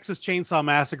Texas Chainsaw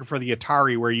Massacre for the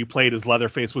Atari, where you played as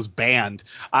Leatherface, was banned,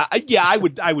 I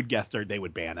would guess they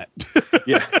would ban it.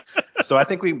 Yeah. So I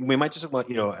think we might just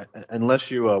want, unless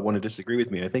you want to disagree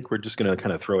with me, I think we're just going to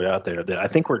kind of throw it out there that I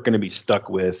think we're going to be stuck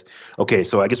with, okay,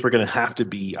 so I guess we're going to have to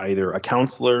be either a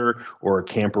counselor or a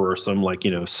camper or some like,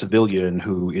 civilian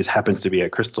who happens to be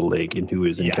at Crystal Lake and who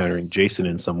is encountering Yes. Jason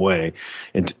in some way.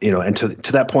 And, and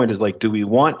to that point is like, do we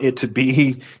want it to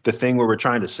be the thing where we're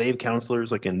trying to save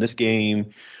counselors like in this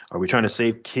game? Are we trying to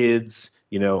save kids?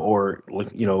 Or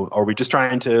are we just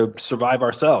trying to survive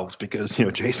ourselves because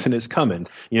Jason is coming?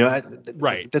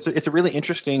 Right. It's a really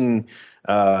interesting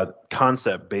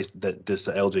concept based that this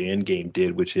LJN game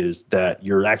did, which is that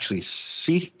you're actually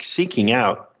seeking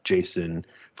out Jason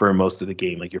for most of the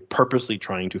game, like you're purposely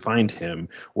trying to find him.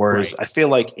 Whereas Right. I feel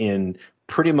like in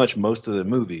pretty much most of the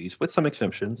movies, with some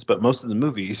exceptions, but most of the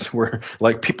movies were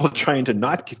like people trying to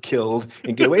not get killed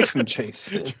and get away from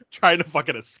Jason. Trying to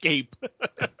fucking escape.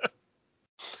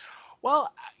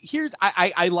 Well,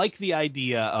 I like the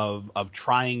idea of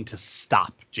trying to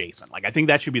stop Jason. Like I think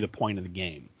that should be the point of the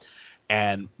game.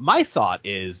 And my thought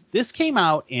is this came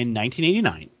out in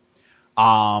 1989.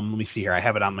 Let me see here. I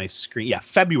have it on my screen. Yeah,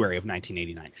 February of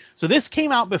 1989. So this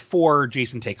came out before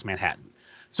Jason Takes Manhattan.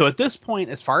 So at this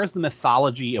point, as far as the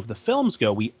mythology of the films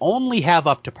go, we only have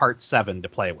up to part 7 to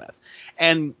play with.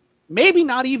 And maybe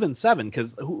not even 7,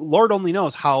 because Lord only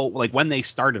knows how, like, when they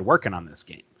started working on this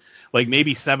game. Like,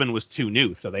 maybe 7 was too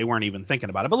new, so they weren't even thinking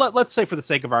about it. But let's say, for the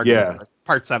sake of argument,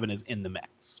 part 7 is in the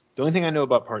mix. The only thing I know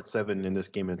about part 7 in this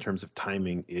game in terms of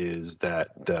timing is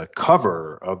that the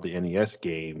cover of the NES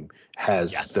game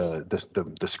has the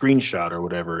screenshot or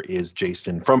whatever is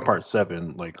Jason from part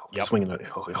 7, like swinging,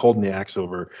 holding the axe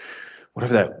over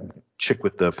whatever that chick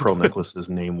with the pearl necklace's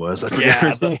name was. I forget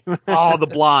her name. Oh, the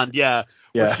blonde, yeah.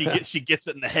 Yeah. Where she gets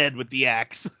it in the head with the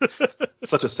axe.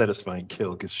 Such a satisfying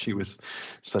kill because she was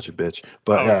such a bitch.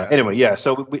 But anyway, yeah.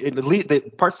 So at least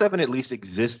part 7 at least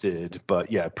existed,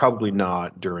 but yeah, probably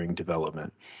not during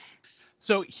development.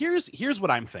 So here's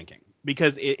what I'm thinking,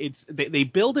 because they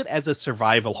build it as a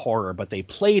survival horror, but they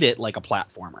played it like a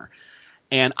platformer.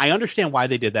 And I understand why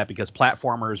they did that, because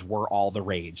platformers were all the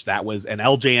rage. That was, and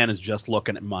LJN is just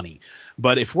looking at money.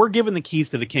 But if we're given the keys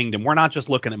to the kingdom, we're not just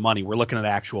looking at money. We're looking at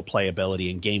actual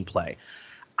playability and gameplay.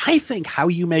 I think how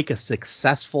you make a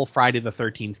successful Friday the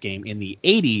 13th game in the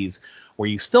 80s, where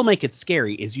you still make it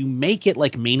scary, is you make it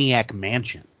like Maniac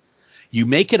Mansion. You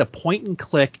make it a point and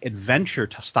click adventure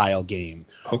style game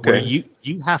where you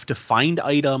have to find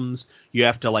items, you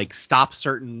have to like stop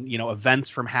certain, events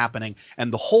from happening,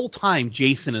 and the whole time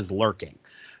Jason is lurking.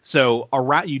 So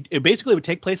it basically would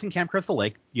take place in Camp Crystal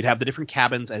Lake. You'd have the different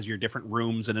cabins as your different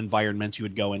rooms and environments you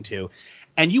would go into,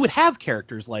 and you would have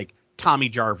characters like Tommy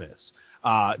Jarvis,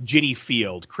 Ginny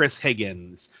Field, Chris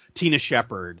Higgins, Tina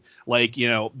Shepard, like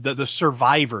the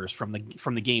survivors from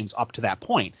the games up to that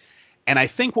point. And I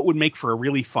think what would make for a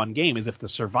really fun game is if the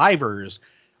survivors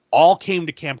all came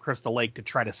to Camp Crystal Lake to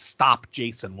try to stop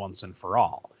Jason once and for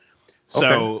all.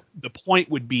 So the point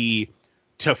would be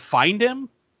to find him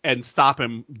and stop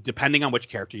him, depending on which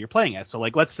character you're playing as. So,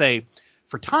 like, let's say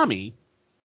for Tommy,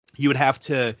 you would have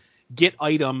to get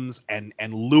items and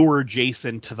lure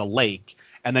Jason to the lake.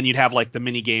 And then you'd have like the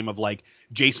mini game of like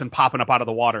Jason popping up out of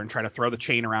the water and trying to throw the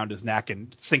chain around his neck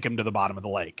and sink him to the bottom of the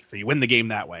lake. So you win the game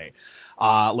that way.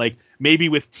 Like maybe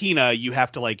with Tina, you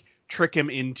have to like trick him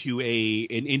into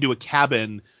a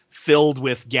cabin filled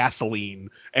with gasoline,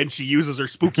 and she uses her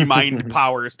spooky mind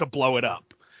powers to blow it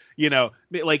up.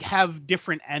 Like have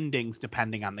different endings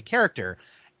depending on the character.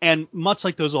 And much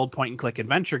like those old point and click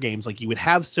adventure games, like you would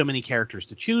have so many characters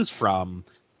to choose from.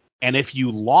 And if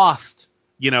you lost,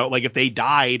 like if they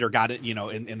died or got it,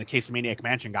 in the case of Maniac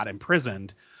Mansion, got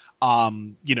imprisoned,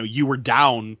 you were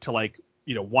down to like,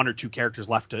 one or two characters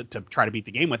left to try to beat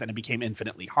the game with, and it became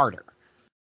infinitely harder.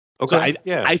 So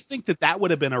I think that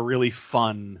would have been a really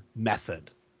fun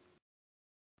method.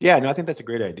 Yeah, no, I think that's a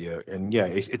great idea. And yeah,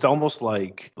 it's almost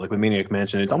like with Maniac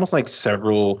Mansion, it's almost like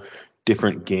several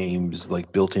different games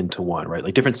like built into one, right?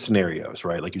 Like different scenarios,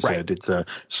 right? Like you said, it's a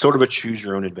sort of a choose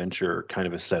your own adventure kind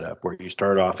of a setup where you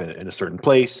start off in a certain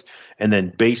place, and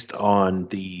then based on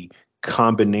the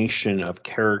combination of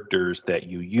characters that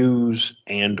you use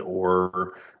and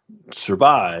or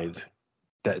survive,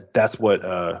 that's what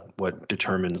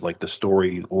determines like the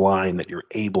storyline that you're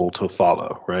able to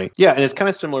follow, right? Yeah, and it's kind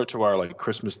of similar to our like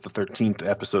Christmas the 13th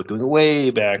episode, going way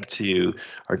back to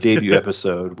our debut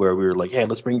episode where we were like, yeah,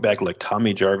 let's bring back like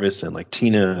Tommy Jarvis and like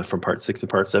Tina from part 6 and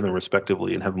part 7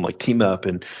 respectively, and have them like team up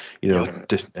and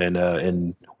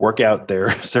and work out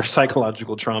their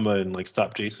psychological trauma and like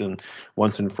stop Jason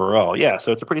once and for all. Yeah,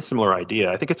 so it's a pretty similar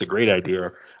idea. I think it's a great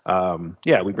idea.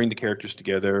 We bring the characters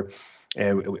together.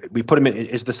 And we put them in.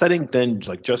 Is the setting then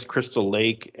like just Crystal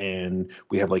Lake, and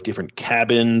we have like different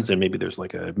cabins, and maybe there's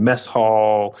like a mess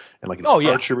hall and like an Oh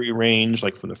yeah. archery range,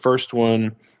 like from the first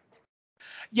one.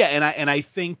 Yeah, and I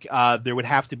think there would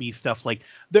have to be stuff like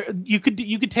there. You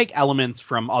could take elements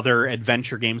from other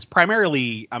adventure games.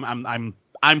 Primarily,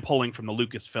 I'm pulling from the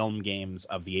Lucasfilm games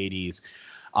of the '80s.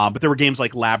 But there were games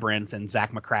like Labyrinth and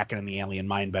Zack McCracken and the Alien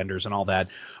Mindbenders and all that,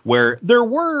 where there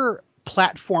were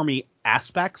platformy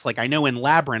aspects. Like I know in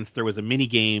Labyrinth there was a mini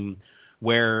game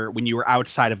where when you were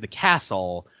outside of the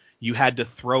castle, you had to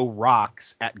throw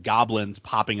rocks at goblins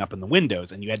popping up in the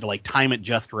windows, and you had to like time it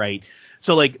just right.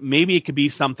 So like maybe it could be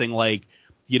something like,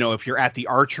 if you're at the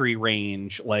archery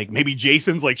range, like maybe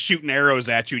Jason's like shooting arrows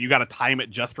at you, and you got to time it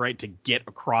just right to get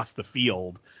across the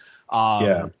field.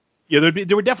 Yeah. Yeah,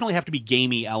 there would definitely have to be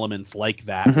gamey elements like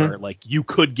that, where like you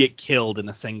could get killed in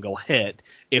a single hit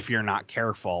if you're not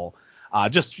careful.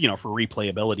 Just for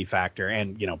replayability factor,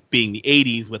 and being the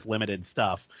 '80s with limited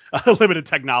stuff, limited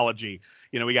technology,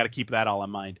 we got to keep that all in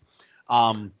mind.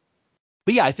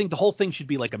 But yeah, I think the whole thing should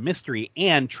be like a mystery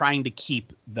and trying to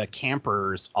keep the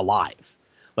campers alive.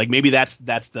 Like maybe that's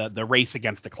the race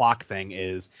against the clock thing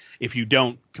is if you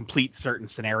don't complete certain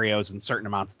scenarios in certain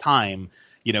amounts of time,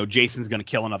 Jason's going to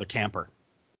kill another camper.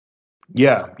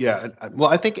 Yeah, yeah. Well,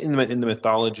 I think in the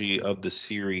mythology of the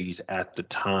series at the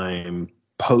time,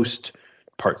 post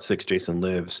Part 6, Jason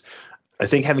Lives, I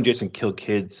think having Jason kill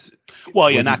kids Well,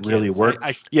 yeah, wouldn't not really kids. work.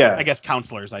 I Yeah. guess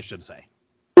counselors, I should say.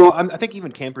 Well, I think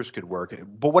even campers could work,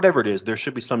 but whatever it is, there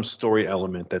should be some story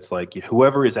element that's like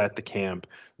whoever is at the camp,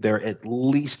 they're at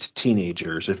least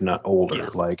teenagers, if not older.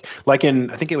 Yes. Like in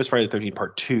I think it was Friday the 13th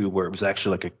Part 2, where it was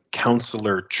actually like a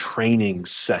counselor training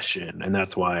session, and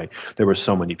that's why there were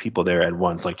so many people there at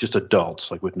once, like just adults,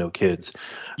 like with no kids.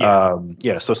 Yeah.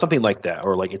 Yeah, so something like that,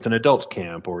 or like it's an adult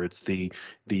camp, or it's the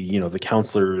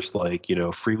counselors like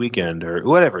free weekend or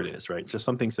whatever it is, right? So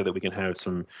something so that we can have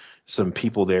some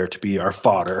people there to be our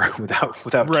fodder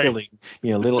without Right. killing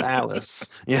little Alice.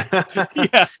 Yeah.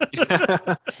 Yeah.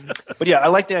 But yeah, I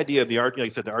like the idea of the art, like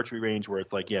you said, the archery range where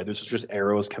it's like, yeah, there's just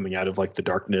arrows coming out of like the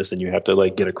darkness and you have to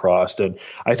like get across. And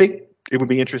I think it would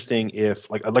be interesting if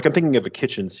like I'm thinking of a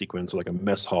kitchen sequence, like a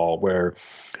mess hall, where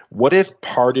what if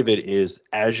part of it is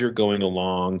as you're going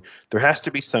along, there has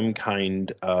to be some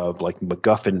kind of like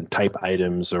MacGuffin type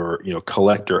items or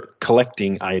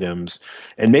collecting items,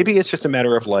 and maybe it's just a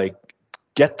matter of like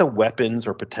get the weapons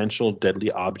or potential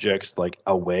deadly objects like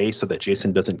away so that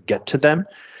Jason doesn't get to them.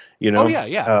 Oh yeah,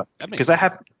 yeah. That makes Because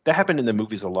sense. that happened in the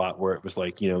movies a lot, where it was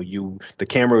like the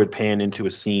camera would pan into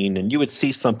a scene and you would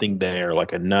see something there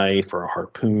like a knife or a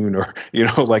harpoon or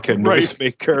like a Right.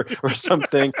 noisemaker or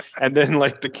something, and then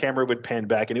like the camera would pan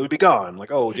back and it would be gone, like,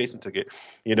 oh, Jason took it.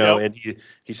 Yep. And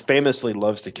he's famously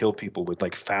loves to kill people with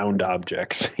like found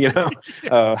objects. It's one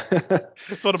of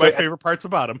So my favorite parts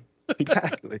about him.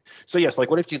 exactly. So yes, like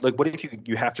what if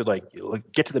you have to like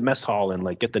get to the mess hall and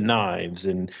like get the knives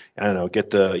and I don't know, get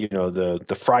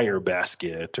the fryer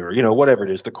basket or whatever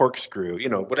it is, the corkscrew,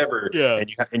 whatever, Yeah.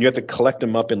 and you have to collect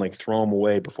them up and like throw them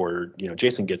away before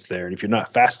Jason gets there. And if you're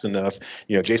not fast enough,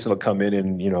 Jason will come in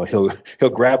and he'll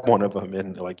grab one of them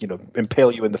and like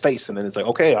impale you in the face, and then it's like,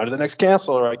 okay, on to the next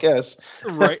castle, I guess.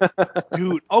 Right.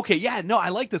 Dude, okay, yeah, no, I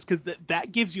like this because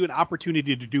that gives you an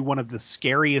opportunity to do one of the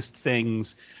scariest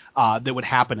things that would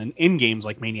happen in games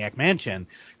like Maniac Mansion,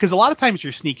 because a lot of times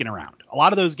you're sneaking around. A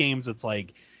lot of those games, it's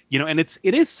like, and it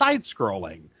is side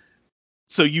scrolling,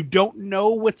 so you don't know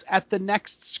what's at the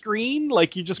next screen.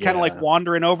 Like you're just kind of like Yeah.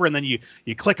 wandering over, and then you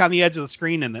click on the edge of the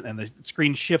screen, and the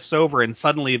screen shifts over, and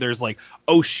suddenly there's like,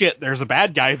 oh shit, there's a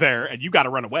bad guy there, and you got to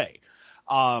run away.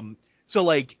 So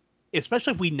like,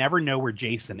 especially if we never know where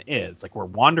Jason is, like we're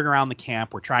wandering around the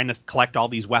camp, we're trying to collect all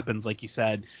these weapons, like you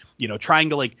said, trying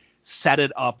to like set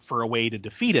it up for a way to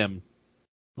defeat him,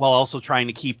 while also trying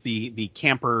to keep the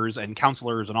campers and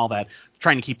counselors and all that,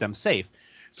 trying to keep them safe.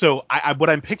 So what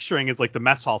I'm picturing is like the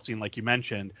mess hall scene, like you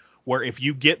mentioned, where if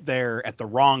you get there at the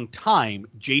wrong time,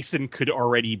 Jason could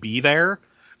already be there.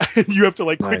 And you have to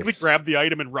like quickly Nice. grab the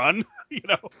item and run,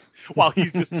 while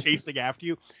he's just chasing after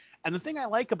you. And the thing I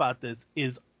like about this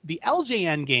is the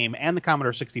LJN game and the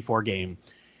Commodore 64 game,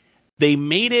 they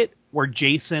made it where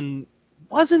Jason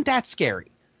wasn't that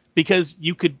scary because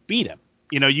you could beat him.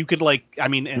 You could like, I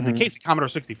mean, in the case of Commodore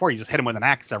 64, you just hit him with an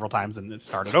axe several times and it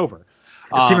started over.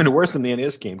 It's Um, even worse than the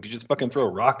NES game because you just fucking throw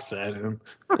rocks at him.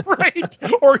 right?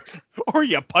 Or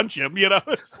you punch him, you know?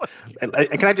 It's like, And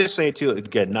can I just say too,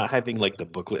 again, not having like the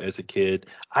booklet as a kid,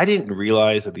 I didn't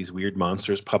realize that these weird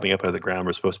monsters popping up out of the ground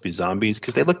were supposed to be zombies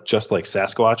because they look just like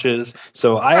Sasquatches.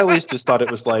 So I always just thought it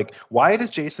was like, why does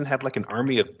Jason have like an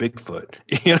army of Bigfoot?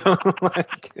 You know,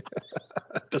 like.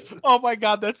 oh my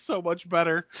God, that's so much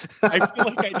better. I feel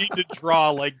like I need to draw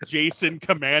like Jason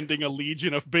commanding a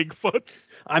legion of Bigfoots.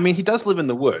 I mean, he does live in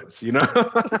the woods, you know.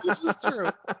 This is true.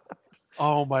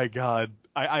 Oh my God.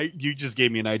 You just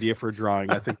gave me an idea for a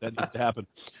drawing. I think that needs to happen.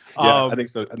 Yeah, I think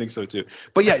so. I think so too.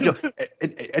 But yeah,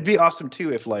 it'd be awesome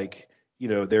too if like,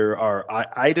 there are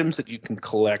items that you can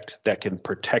collect that can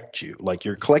protect you. Like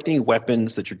you're collecting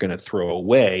weapons that you're going to throw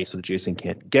away so that Jason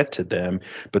can't get to them.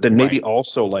 But then maybe Right.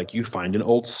 also like you find an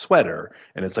old sweater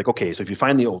and it's like, okay, so if you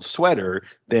find the old sweater,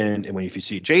 then and if you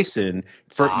see Jason,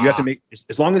 you have to make,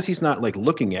 as long as he's not like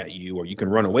looking at you or you can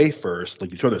run away first,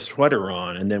 like you throw the sweater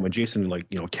on. And then when Jason like,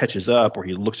 catches up or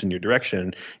he looks in your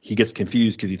direction, he gets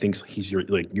confused because he thinks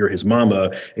you're his mama,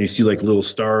 and you see like little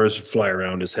stars fly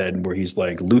around his head where he's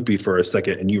like loopy for a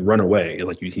second and you run away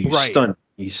like Right.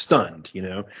 he's stunned.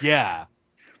 Yeah.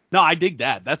 No, I dig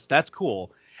that. That's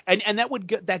cool. And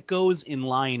that goes in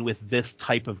line with this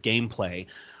type of gameplay.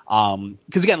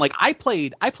 Because again, like I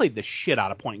played the shit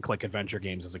out of point and click adventure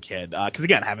games as a kid. Because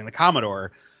again, having the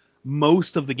Commodore,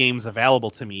 most of the games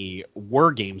available to me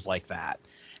were games like that.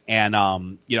 And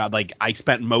like I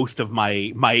spent most of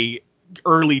my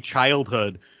early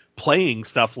childhood playing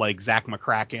stuff like Zack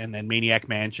McCracken and Maniac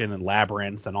Mansion and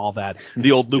Labyrinth and all that,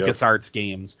 the old Yep. LucasArts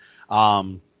games.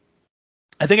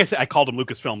 I think I called them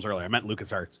Lucasfilms earlier. I meant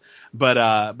LucasArts.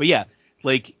 But yeah,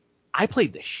 like I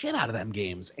played the shit out of them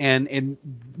games. And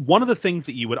one of the things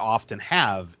that you would often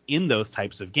have in those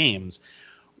types of games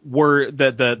were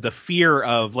the fear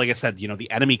of, like I said,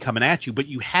 the enemy coming at you, but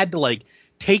you had to like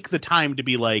take the time to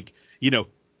be like,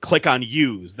 click on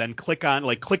use, then click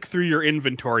through your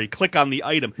inventory, click on the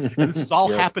item. And this is all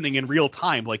Yep. happening in real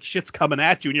time. Like shit's coming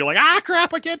at you and you're like,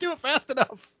 crap, I can't do it fast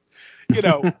enough.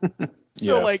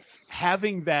 So Yeah. like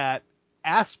having that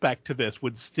aspect to this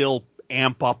would still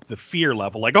amp up the fear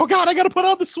level. Like, oh God, I got to put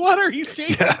on the sweater. He's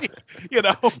chasing Yeah. me,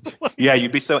 Like, Yeah,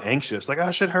 you'd be so anxious, like,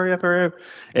 oh shit, hurry up, hurry up.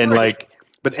 And right. like,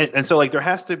 but and so like there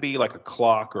has to be like a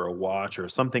clock or a watch or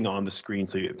something on the screen.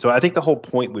 So I think the whole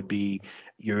point would be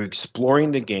you're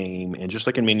exploring the game, and just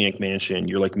like in Maniac Mansion,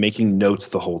 you're like making notes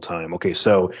the whole time. Okay,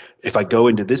 so if I go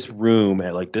into this room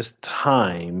at like this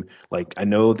time, like I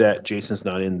know that Jason's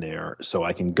not in there, so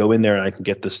I can go in there and I can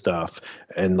get the stuff.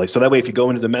 And like so that way if you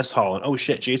go into the mess hall and oh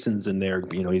shit, Jason's in there,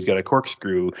 he's got a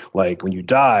corkscrew, like when you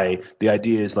die, the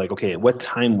idea is like, okay, what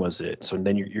time was it? So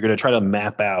then you're gonna try to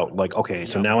map out like, okay,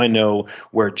 so Yep. now I know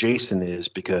where Jason is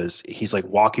because he's like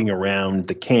walking around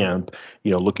the camp,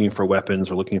 looking for weapons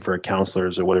or looking for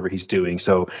counselors or whatever he's doing.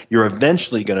 So you're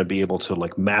eventually going to be able to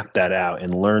like map that out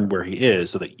and learn where he is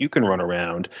so that you can run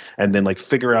around and then like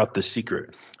figure out the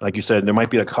secret. Like you said, there might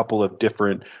be a couple of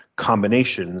different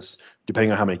combinations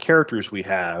depending on how many characters we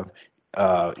have.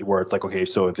 Where it's like, okay,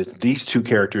 so if it's these two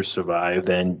characters survive,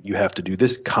 then you have to do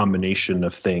this combination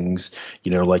of things,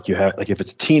 like you have, like if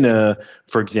it's Tina,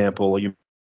 for example,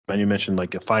 and you mentioned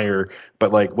like a fire,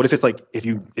 but like what if it's like if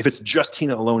it's just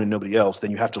Tina alone and nobody else, then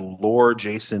you have to lure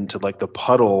Jason to like the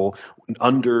puddle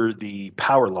under the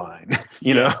power line,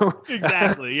 Yeah,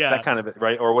 exactly. that Yeah. kind of it,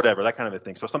 right, or whatever, that kind of a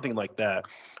thing. So something like that,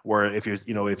 where if you're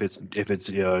if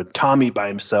it's Tommy by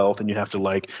himself and you have to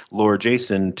like lure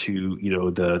Jason to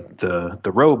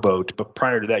the rowboat, but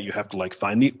prior to that you have to like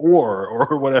find the oar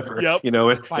or whatever, Yep.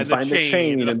 and find the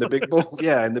chain and the big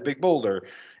and the big boulder.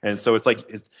 And so it's like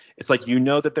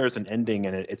that there's an ending,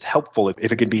 and it's helpful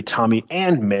if it could be Tommy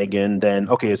and Megan, then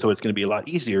okay, so it's going to be a lot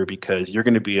easier because you're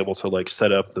going to be able to like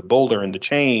set up the boulder and the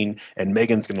chain, and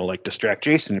Megan's going to like distract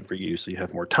Jason for you, so you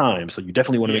have more time. So you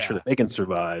definitely want to make sure Yeah. that Megan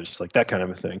survives, like that kind of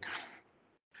a thing.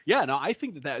 Yeah, no, I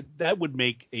think that would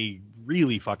make a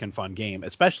really fucking fun game,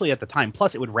 especially at the time.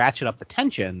 Plus, it would ratchet up the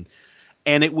tension,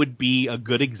 and it would be a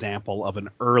good example of an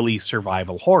early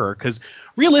survival horror. Because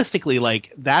realistically,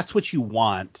 like that's what you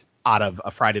want out of a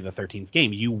Friday the 13th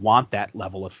game. You want that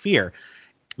level of fear.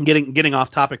 Getting off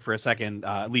topic for a second,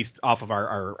 at least off of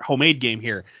our homemade game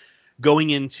here. Going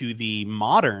into the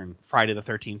modern Friday the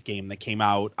 13th game that came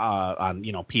out on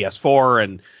PS4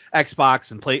 and Xbox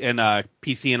and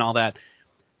PC and all that.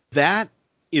 That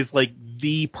is like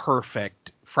the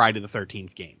perfect Friday the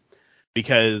 13th game,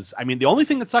 because I mean the only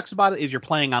thing that sucks about it is you're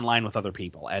playing online with other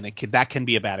people, and that can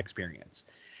be a bad experience.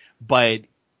 But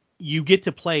you get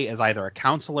to play as either a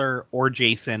counselor or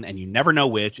Jason, and you never know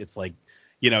which. It's like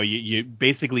You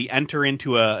basically enter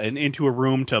into a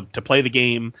room to play the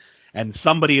game, and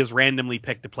somebody is randomly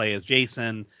picked to play as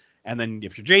Jason. And then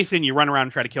if you're Jason, you run around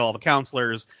and try to kill all the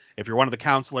counselors. If you're one of the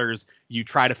counselors, you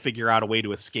try to figure out a way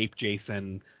to escape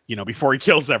Jason, before he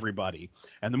kills everybody.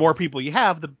 And the more people you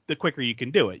have, the quicker you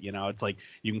can do it. It's like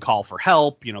you can call for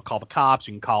help, call the cops.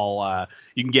 You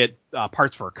can get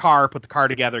parts for a car, put the car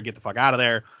together, get the fuck out of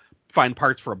there. Find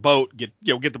parts for a boat, get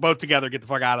the boat together, get the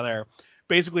fuck out of there.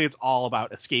 Basically, it's all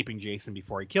about escaping Jason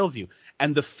before he kills you.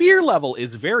 And the fear level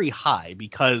is very high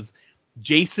because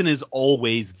Jason is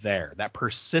always there. That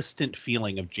persistent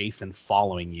feeling of Jason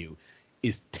following you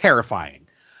is terrifying.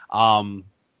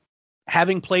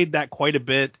 Having played that quite a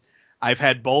bit, I've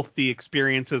had both the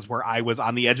experiences where I was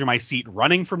on the edge of my seat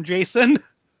running from Jason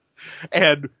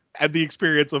and the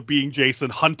experience of being Jason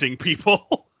hunting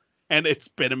people. And it's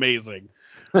been amazing.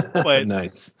 But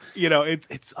nice.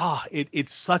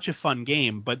 It's such a fun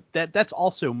game, but that's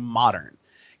also modern.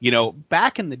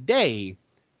 Back in the day,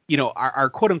 our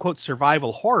quote unquote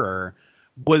survival horror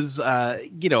was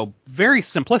very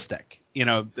simplistic.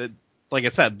 Like I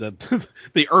said,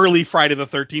 the early Friday the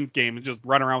 13th game and just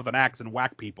run around with an axe and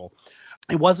whack people.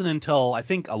 It wasn't until I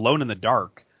think Alone in the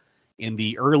Dark in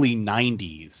the early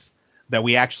 90s that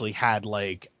we actually had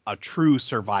like a true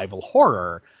survival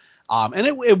horror. And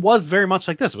it was very much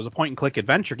like this. It was a point and click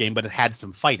adventure game, but it had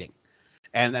some fighting.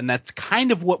 And that's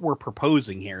kind of what we're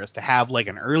proposing here, is to have like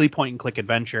an early point and click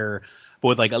adventure, but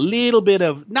with like a little bit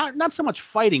of not so much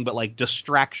fighting, but like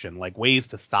distraction, like ways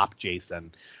to stop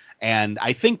Jason. And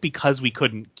I think because we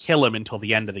couldn't kill him until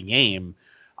the end of the game,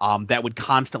 that would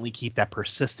constantly keep that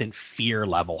persistent fear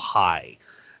level high.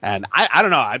 And I don't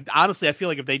know. Honestly, I feel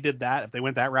like if they did that, if they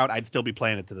went that route, I'd still be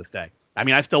playing it to this day. I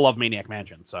mean, I still love Maniac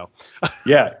Mansion, so.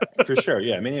 Yeah, for sure.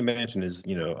 Yeah, Maniac Mansion is,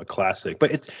 a classic.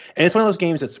 But it's one of those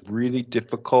games that's really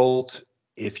difficult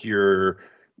if you're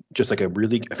just like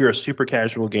if you're a super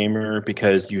casual gamer,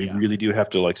 because you really do have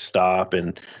to like stop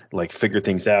and like figure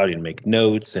things out and make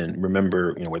notes and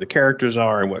remember, where the characters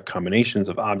are and what combinations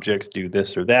of objects do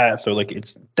this or that. So like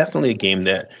it's definitely a game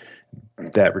that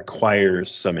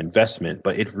requires some investment,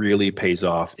 but it really pays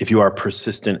off if you are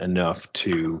persistent enough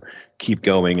to keep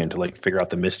going and to like figure out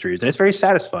the mysteries. And it's very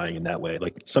satisfying in that way.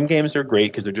 Like some games are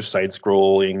great because they're just side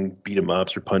scrolling, beat 'em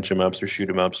ups or punch 'em ups or shoot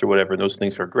 'em ups or whatever. And those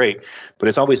things are great. But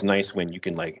it's always nice when you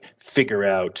can like figure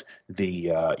out the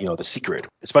the secret,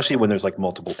 especially when there's like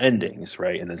multiple endings,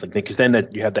 right? And it's like, because then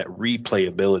that you have that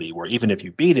replayability where even if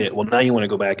you beat it, well, now you want to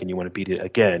go back and you want to beat it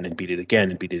again and beat it again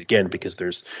and beat it again, because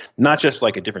there's not just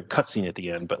like a different cutscene at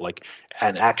the end, but like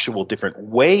an actual different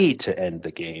way to end the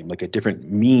game, like a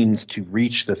different means to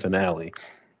reach the finale.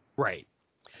 Right.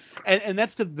 And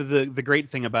that's the great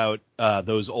thing about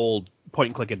those old point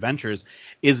and click adventures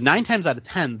is 9 times out of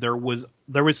 10 there was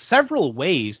several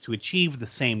ways to achieve the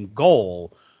same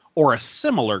goal or a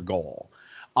similar goal.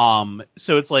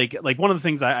 So it's like one of the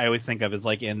things I always think of is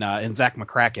like in Zach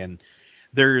McCracken,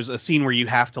 there's a scene where you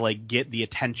have to like get the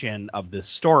attention of this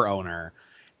store owner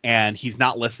and he's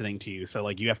not listening to you. So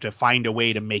like you have to find a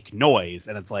way to make noise.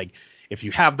 And it's like, if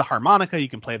you have the harmonica, you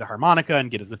can play the harmonica and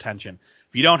get his attention.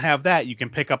 If you don't have that, you can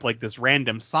pick up like this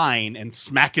random sign and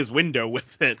smack his window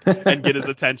with it and get his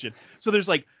attention. So there's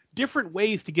like different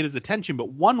ways to get his attention, but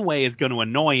one way is going to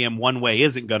annoy him, one way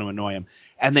isn't going to annoy him.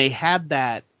 And they had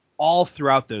that all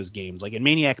throughout those games. Like in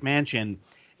Maniac Mansion,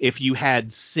 if you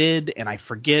had Sid and I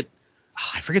forget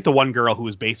the one girl who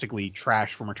was basically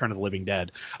trash from Return of the Living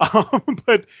Dead.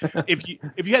 But if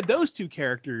you had those two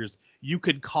characters, you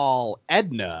could call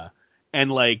Edna and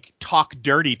like talk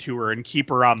dirty to her and keep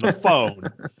her on the phone.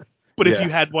 But if you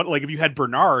had if you had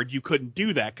Bernard, you couldn't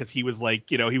do that because he was like,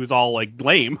 he was all like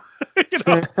lame.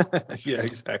 Yeah,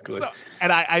 exactly. So,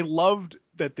 and I loved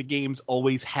that the games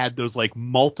always had those like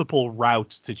multiple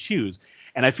routes to choose.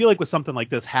 And I feel like with something like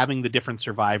this, having the different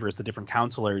survivors, the different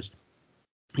counselors,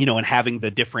 and having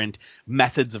the different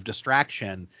methods of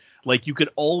distraction, like you could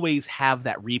always have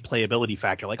that replayability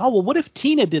factor. Like, oh, well, what if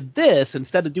Tina did this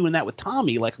instead of doing that with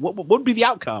Tommy? Like, what would be the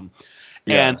outcome?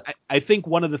 Yeah. And I think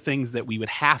one of the things that we would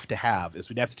have to have is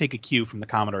we'd have to take a cue from the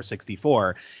Commodore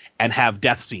 64 and have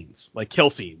death scenes, like kill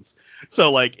scenes.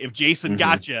 So like if Jason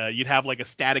got you, you'd have like a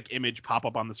static image pop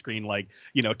up on the screen, like,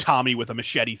 Tommy with a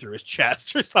machete through his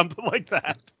chest or something like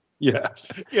that. Yeah.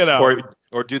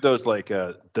 Or do those like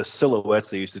the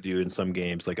silhouettes they used to do in some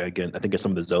games. Like again, I think of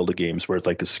some of the Zelda games where it's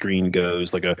like the screen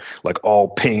goes like all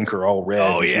pink or all red.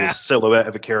 Oh, you yeah. see a silhouette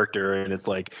of a character and it's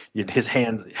like his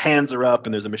hands are up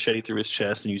and there's a machete through his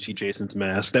chest and you see Jason's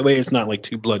mask. That way it's not like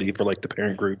too bloody for like the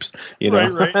parent groups,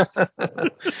 Right.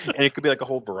 And it could be like a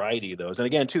whole variety of those. And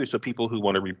again too, so people who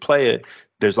want to replay it,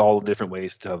 there's all different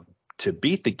ways to to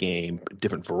beat the game,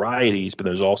 different varieties, but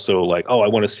there's also like, oh, I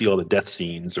want to see all the death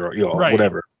scenes or Right.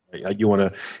 whatever. You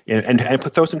want to and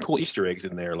throw some cool Easter eggs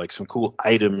in there, like some cool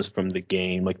items from the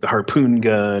game, like the harpoon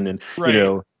gun and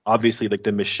Right. obviously like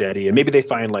the machete, and maybe they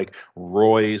find like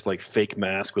Roy's like fake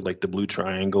mask with like the blue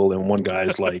triangle, and one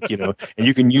guy's like and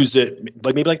you can use it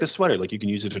like maybe like the sweater, like you can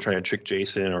use it to try and trick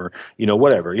Jason or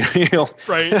whatever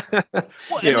Right.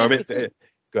 Well, and I that's mean, the thing.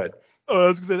 go ahead. Oh, I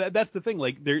was gonna say that's the thing.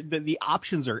 Like, the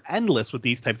options are endless with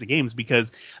these types of games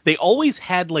because they always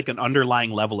had like an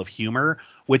underlying level of humor,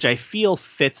 which I feel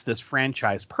fits this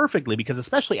franchise perfectly. Because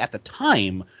especially at the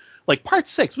time, like Part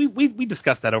 6, we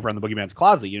discussed that over on the Boogeyman's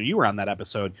Closet. You were on that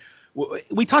episode.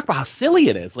 We talked about how silly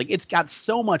it is. Like, it's got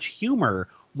so much humor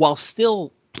while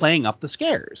still playing up the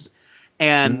scares.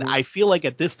 And Mhm. I feel like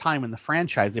at this time in the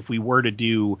franchise, if we were to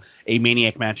do a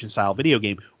Maniac Mansion style video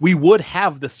game, we would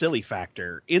have the silly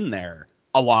factor in there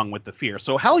along with the fear.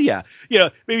 So hell yeah. Yeah,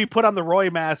 maybe put on the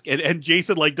Roy mask and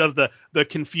Jason like does the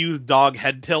confused dog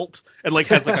head tilt and like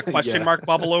has like a question Yeah. mark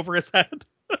bubble over his head.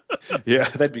 Yeah,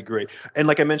 that'd be great. And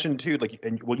like I mentioned too, like,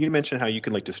 and well, you mentioned how you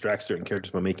can like distract certain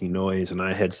characters by making noise, and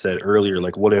I had said earlier,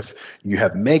 like, what if you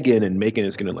have Megan, and Megan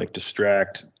is going to like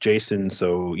distract Jason,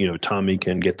 so Tommy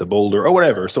can get the boulder or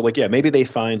whatever. So like, yeah, maybe they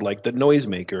find like the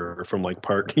noisemaker from like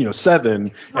part 7,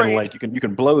 and Right. like you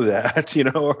can blow that,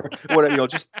 or whatever,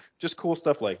 just cool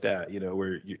stuff like that,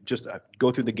 where you just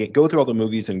go through the game, go through all the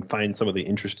movies, and find some of the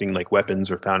interesting like weapons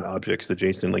or found objects that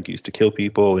Jason like used to kill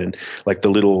people, and like the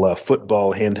little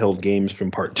football handheld games from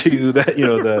part 2 that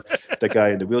the guy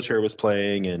in the wheelchair was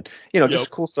playing, and Yep. just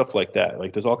cool stuff like that.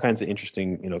 Like there's all kinds of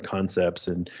interesting concepts,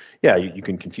 and yeah, you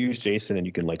can confuse Jason, and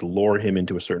you can like lure him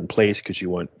into a certain place because you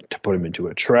want to put him into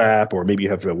a trap, or maybe you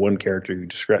have one character who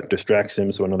distracts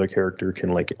him so another character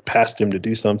can like get past him to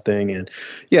do something, and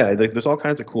yeah, like there's all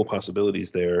kinds of cool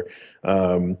possibilities there.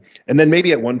 And then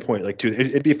maybe at one point, like too,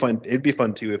 it'd be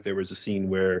fun too if there was a scene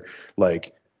where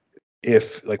like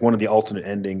if like one of the alternate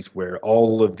endings where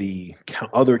all of the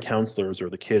other counselors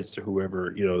or the kids or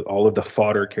whoever, all of the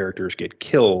fodder characters get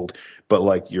killed, but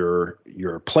like your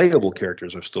playable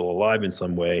characters are still alive in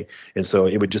some way, and so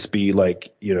it would just be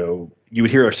like you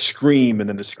would hear a scream, and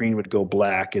then the screen would go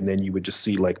black, and then you would just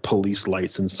see like police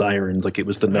lights and sirens, like it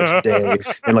was the next day,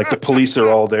 and like the police are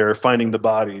all there finding the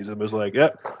bodies, and it was like,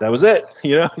 yep, that was it,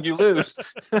 you lose.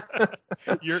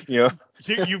 You're you know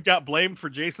you've got blamed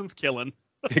for Jason's killing.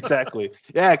 Exactly.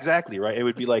 Yeah, exactly. Right. It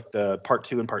would be like the part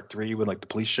 2 and part 3 when like the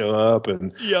police show up,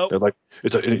 and Yep. they're like,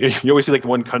 you always see like the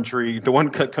one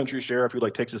country sheriff who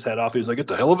like takes his head off. He's like,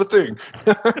 it's a hell of a thing.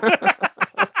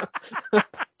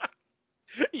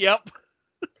 Yep.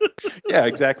 Yeah,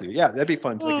 exactly. Yeah, that'd be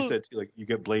fun. Like you said, too, like you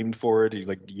get blamed for it.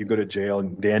 You go to jail,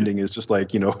 and the ending is just like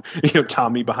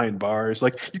Tommy behind bars.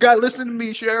 Like, you gotta listen to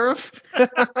me, sheriff.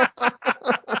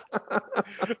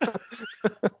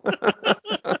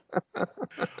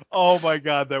 Oh my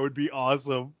god, that would be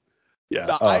awesome. Yeah.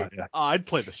 No, Oh yeah. I'd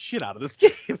play the shit out of this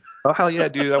game. Oh hell yeah,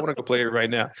 dude! I want to go play it right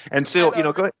now. And I so,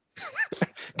 know, right?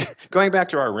 going back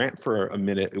to our rant for a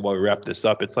minute while we wrap this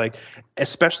up, it's like,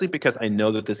 especially because I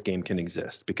know that this game can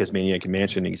exist because Maniac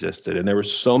Mansion existed, and there were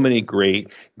so many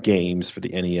great games for the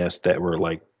NES that were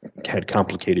like had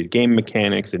complicated game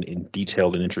mechanics and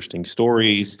detailed and interesting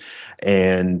stories.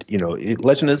 And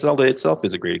Legend of Zelda itself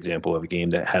is a great example of a game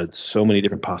that had so many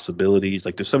different possibilities.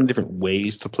 Like there's so many different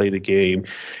ways to play the game,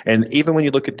 and even when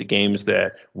you look at the games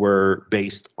that were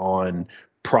based on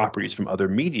properties from other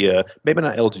media, maybe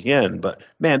not LGN, but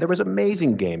man, there was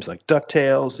amazing games like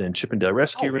DuckTales and Chip and Dale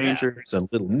Rescue Oh yeah. Rangers and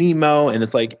Little Nemo. And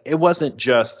it's like, it wasn't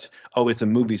just, oh, it's a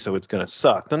movie, so it's going to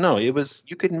suck. No, it was,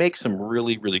 you could make some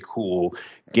really, really cool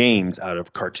games out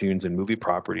of cartoons and movie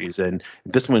properties. And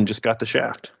this one just got the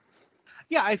shaft.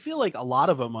 Yeah, I feel like a lot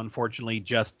of them, unfortunately,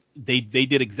 just they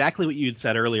did exactly what you had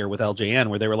said earlier with LJN,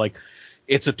 where they were like,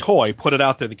 it's a toy, put it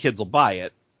out there, the kids will buy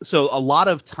it. So a lot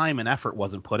of time and effort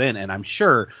wasn't put in, and I'm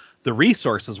sure the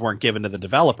resources weren't given to the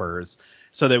developers.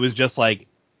 So there was just like,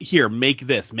 here, make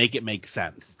this, make it make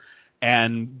sense.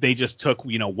 And they just took,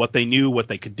 what they knew, what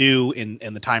they could do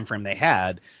in the time frame they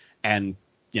had, and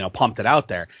pumped it out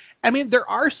there. I mean, there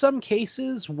are some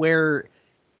cases where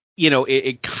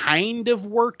it kind of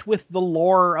worked with the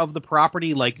lore of the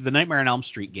property, like the Nightmare on Elm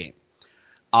Street game.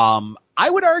 I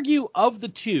would argue of the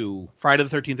two, Friday the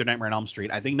 13th or Nightmare on Elm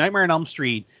Street, I think Nightmare on Elm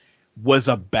Street was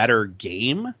a better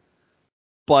game,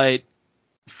 but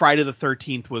Friday the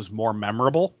 13th was more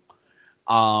memorable.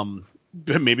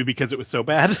 Maybe because it was so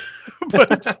bad.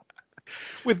 But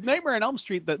with Nightmare on Elm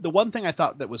Street, the one thing I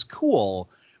thought that was cool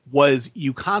was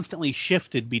you constantly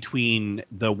shifted between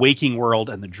the waking world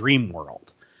and the dream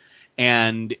world.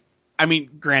 And I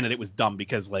mean, granted, it was dumb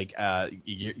because like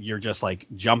you're just like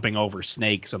jumping over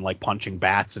snakes and like punching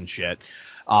bats and shit.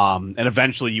 And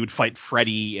eventually you would fight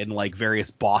Freddy in like various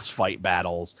boss fight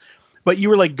battles. But you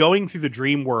were like going through the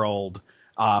dream world,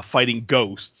 fighting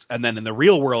ghosts, and then in the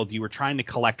real world you were trying to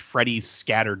collect Freddy's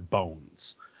scattered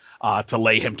bones to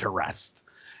lay him to rest.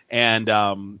 And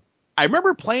I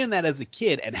remember playing that as a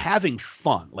kid and having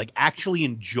fun, like actually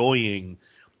enjoying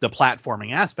the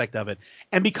platforming aspect of it.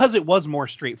 And because it was more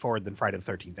straightforward than Friday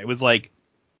the 13th, it was like,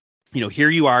 you know, here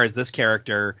you are as this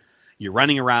character, you're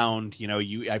running around, you know,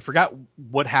 I forgot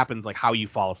what happens, like how you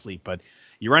fall asleep, but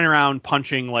you're running around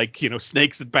punching like, you know,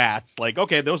 snakes and bats. Like,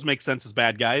 okay, those make sense as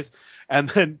bad guys. And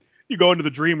then you go into the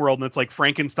dream world and it's like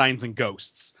Frankensteins and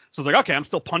ghosts. So it's like, okay, I'm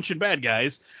still punching bad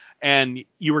guys. And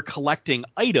you were collecting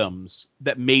items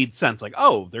that made sense. Like,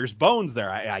 oh, there's bones there.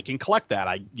 I can collect that.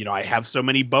 I have so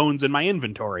many bones in my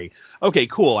inventory. Okay,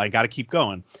 cool. I got to keep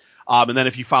going. And then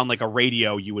if you found like a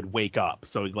radio, you would wake up.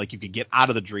 So like you could get out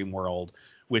of the dream world,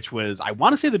 which was, I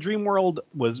want to say the dream world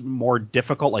was more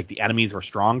difficult. Like the enemies were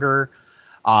stronger.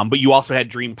 But you also had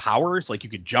dream powers. Like you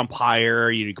could jump higher,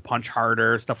 you could punch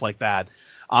harder, stuff like that.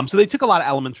 So they took a lot of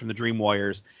elements from the Dream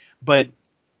Warriors, but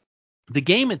the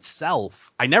game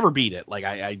itself, I never beat it. Like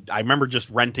I remember just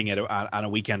renting it on a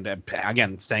weekend,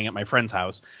 again, staying at my friend's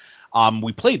house.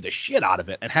 We played the shit out of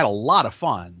it and had a lot of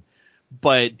fun,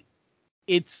 but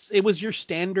it was your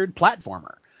standard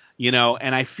platformer, you know,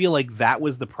 and I feel like that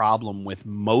was the problem with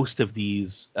most of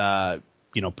these,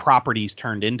 you know, properties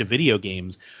turned into video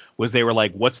games was they were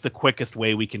like, what's the quickest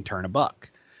way we can turn a buck?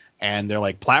 And they're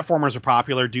like, platformers are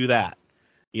popular, do that.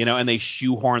 You know, and they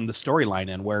shoehorn the storyline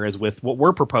in. Whereas with what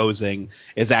we're proposing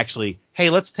is actually, hey,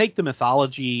 let's take the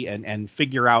mythology and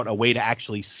figure out a way to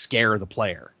actually scare the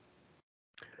player.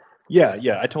 Yeah,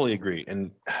 I totally agree.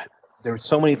 And there were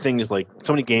so many things, like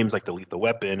so many games like the Lethal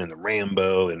Weapon and the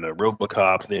Rambo and the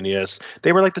RoboCop, the NES.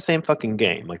 They were like the same fucking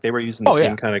game. Like they were using the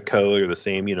same kind of code or the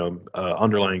same, you know,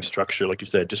 underlying structure, like you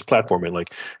said, just platforming.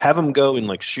 Like have them go and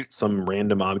like shoot some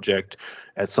random object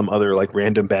at some other like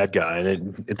random bad guy,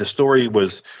 and the story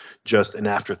was just an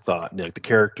afterthought. Like the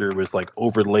character was like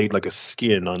overlaid like a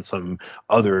skin on some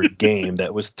other game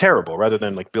that was terrible, rather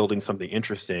than like building something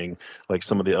interesting like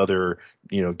some of the other,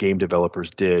 you know, game developers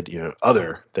did, you know,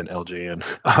 other than LJN,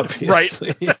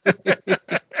 obviously. Right.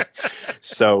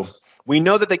 So we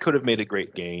know that they could have made a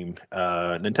great game.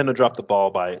 Nintendo dropped the ball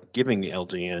by giving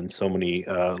LGN so many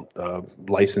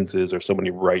licenses or so many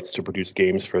rights to produce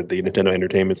games for the Nintendo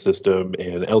Entertainment System,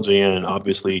 and LGN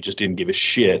obviously just didn't give a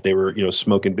shit. They were, you know,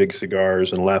 smoking big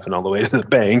cigars and laughing all the way to the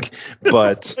bank.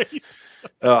 But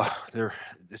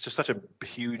it's just such a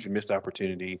huge missed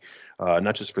opportunity,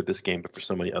 not just for this game, but for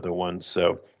so many other ones.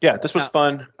 So yeah, this was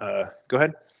fun. Go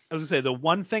ahead. I was gonna say the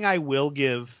one thing I will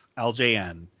give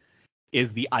LJN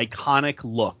is the iconic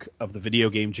look of the video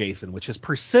game Jason, which has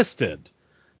persisted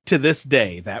to this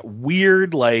day. That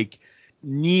weird, like,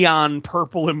 neon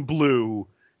purple and blue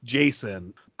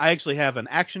Jason. I actually have an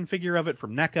action figure of it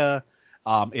from NECA.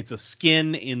 It's a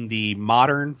skin in the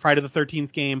modern Friday the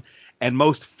 13th game. And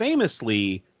most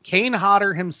famously, Kane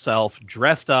Hodder himself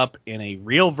dressed up in a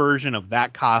real version of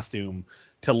that costume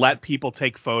to let people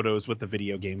take photos with the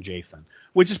video game Jason,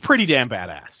 which is pretty damn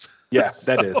badass. Yeah,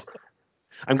 that is.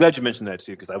 I'm glad you mentioned that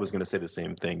too, because I was going to say the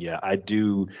same thing. Yeah, I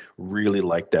do really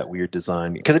like that weird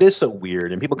design because it is so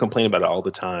weird, and people complain about it all the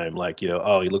time. Like, you know,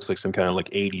 oh, he looks like some kind of like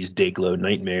 80s Dayglow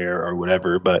nightmare or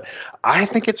whatever. But I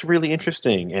think it's really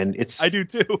interesting, and I do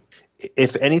too.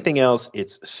 If anything else,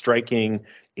 it's striking,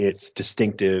 it's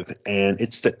distinctive, and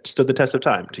it's stood the test of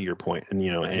time, to your point. And,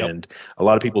 you know, and a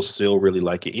lot of people still really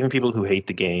like it. Even people who hate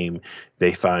the game,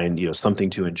 they find, you know, something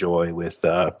to enjoy with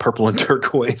purple and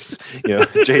turquoise. You know,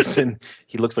 Jason,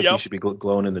 he looks like he should be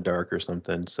glowing in the dark or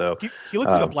something. So he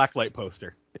looks like a blacklight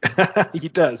poster. He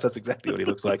does. That's exactly what he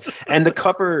looks like. And the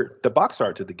cover, the box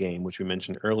art to the game, which we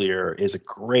mentioned earlier, is a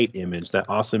great image. That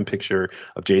awesome picture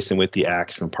of Jason with the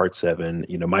axe from Part 7.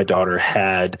 You know, my daughter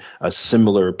had a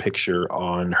similar picture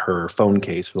on her phone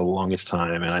case for the longest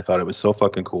time, and I thought it was so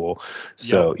fucking cool.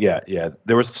 So yeah,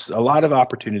 there was a lot of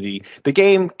opportunity. The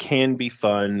game can be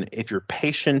fun if you're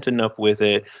patient enough with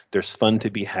it. There's fun to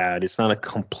be had. It's not a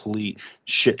complete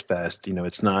shit fest. You know,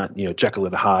 it's not, you know, Jekyll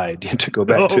and Hyde, to go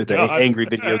back to the angry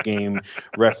video game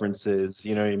references.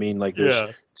 You know what I mean? Like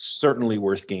there's certainly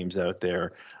worse games out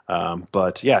there.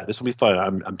 But yeah, this will be fun.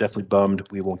 I'm definitely bummed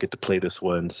we won't get to play this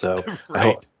one. So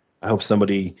I hope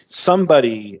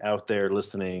somebody out there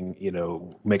listening, you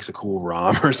know, makes a cool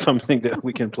ROM or something that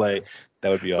we can play. That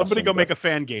would be awesome. Somebody go make a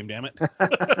fan game, damn it.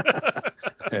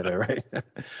 I know, right?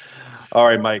 All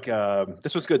right, Mike.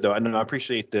 This was good, though. I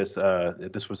appreciate this.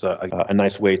 This was a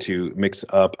nice way to mix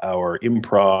up our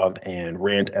improv and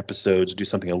rant episodes, do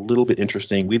something a little bit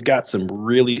interesting. We've got some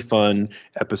really fun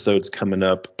episodes coming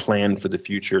up planned for the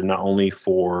future, not only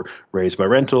for Raised by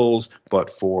Rentals, but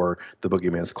for The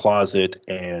Boogeyman's Closet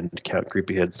and Count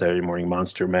Creepyhead Saturday Morning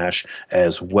Monster Mash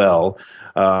as well.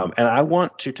 And I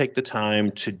want to take the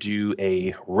time to do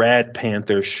a Rad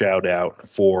Panther shout out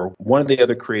for one of the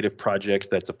other creative projects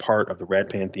that's a part of the Rad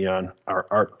Pantheon, our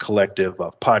art collective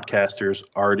of podcasters,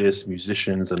 artists,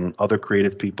 musicians, and other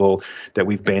creative people that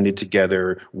we've banded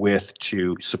together with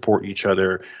to support each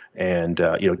other and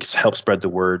just help spread the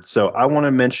word. So I want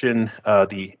to mention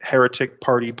the Heretic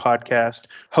Party podcast,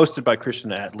 hosted by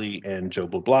Christian Atley and Joe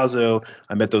Blablazo.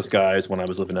 I met those guys when I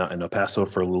was living out in El Paso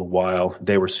for a little while.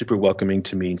 They were super welcoming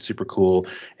to me, super cool,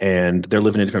 and they're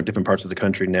living in different parts of the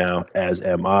country now, as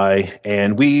am I.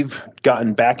 And we've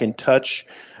gotten back in touch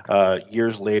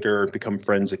years later, become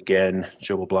friends again.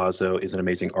 Joe Blablazo is an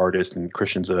amazing artist, and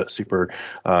Christian's a super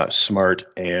smart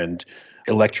and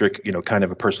electric, kind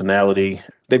of a personality.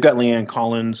 They've got Leanne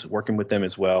Collins working with them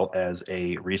as well as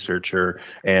a researcher.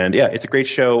 And yeah, it's a great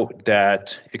show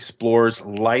that explores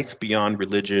life beyond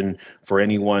religion for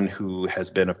anyone who has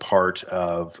been a part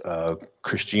of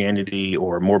Christianity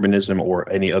or Mormonism or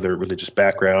any other religious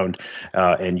background.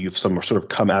 And you've sort of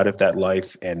come out of that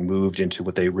life and moved into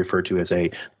what they refer to as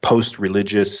a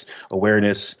post-religious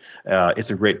awareness. It's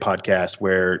a great podcast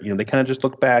where, they kind of just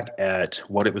look back at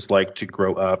what it was like to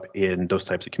grow up in those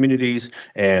types of communities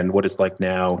and what it's like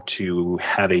now to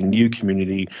have a new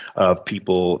community of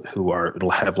people who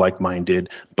have like-minded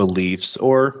beliefs,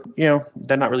 or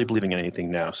they're not really believing in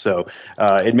anything now. So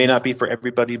it may not be for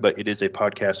everybody, but it is a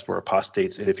podcast for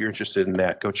apostates. And if you're interested in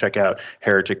that, go check out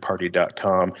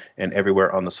hereticparty.com and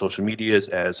everywhere on the social medias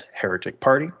as Heretic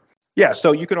Party. Yeah,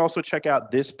 so you can also check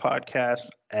out this podcast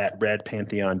at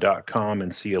radpantheon.com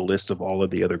and see a list of all of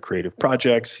the other creative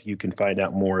projects. You can find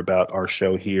out more about our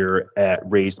show here at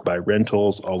Raised by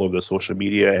Rentals, all over the social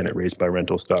media, and at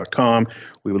raisedbyrentals.com.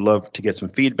 We would love to get some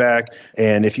feedback.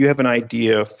 And if you have an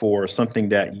idea for something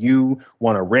that you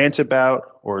want to rant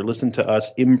about or listen to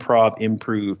us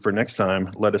improve for next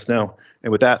time, let us know.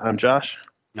 And with that, I'm Josh.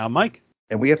 Now, Mike.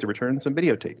 And we have to return some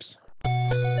videotapes.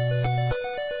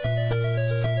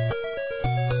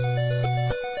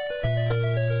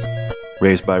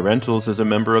 Raised by Rentals is a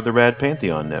member of the Rad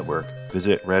Pantheon Network.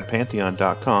 Visit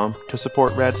radpantheon.com to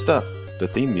support rad stuff. The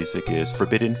theme music is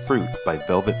Forbidden Fruit by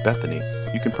Velvet Bethany.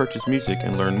 You can purchase music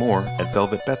and learn more at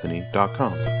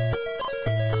velvetbethany.com.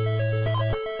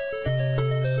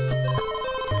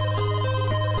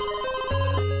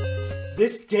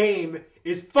 This game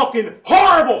is fucking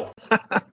horrible!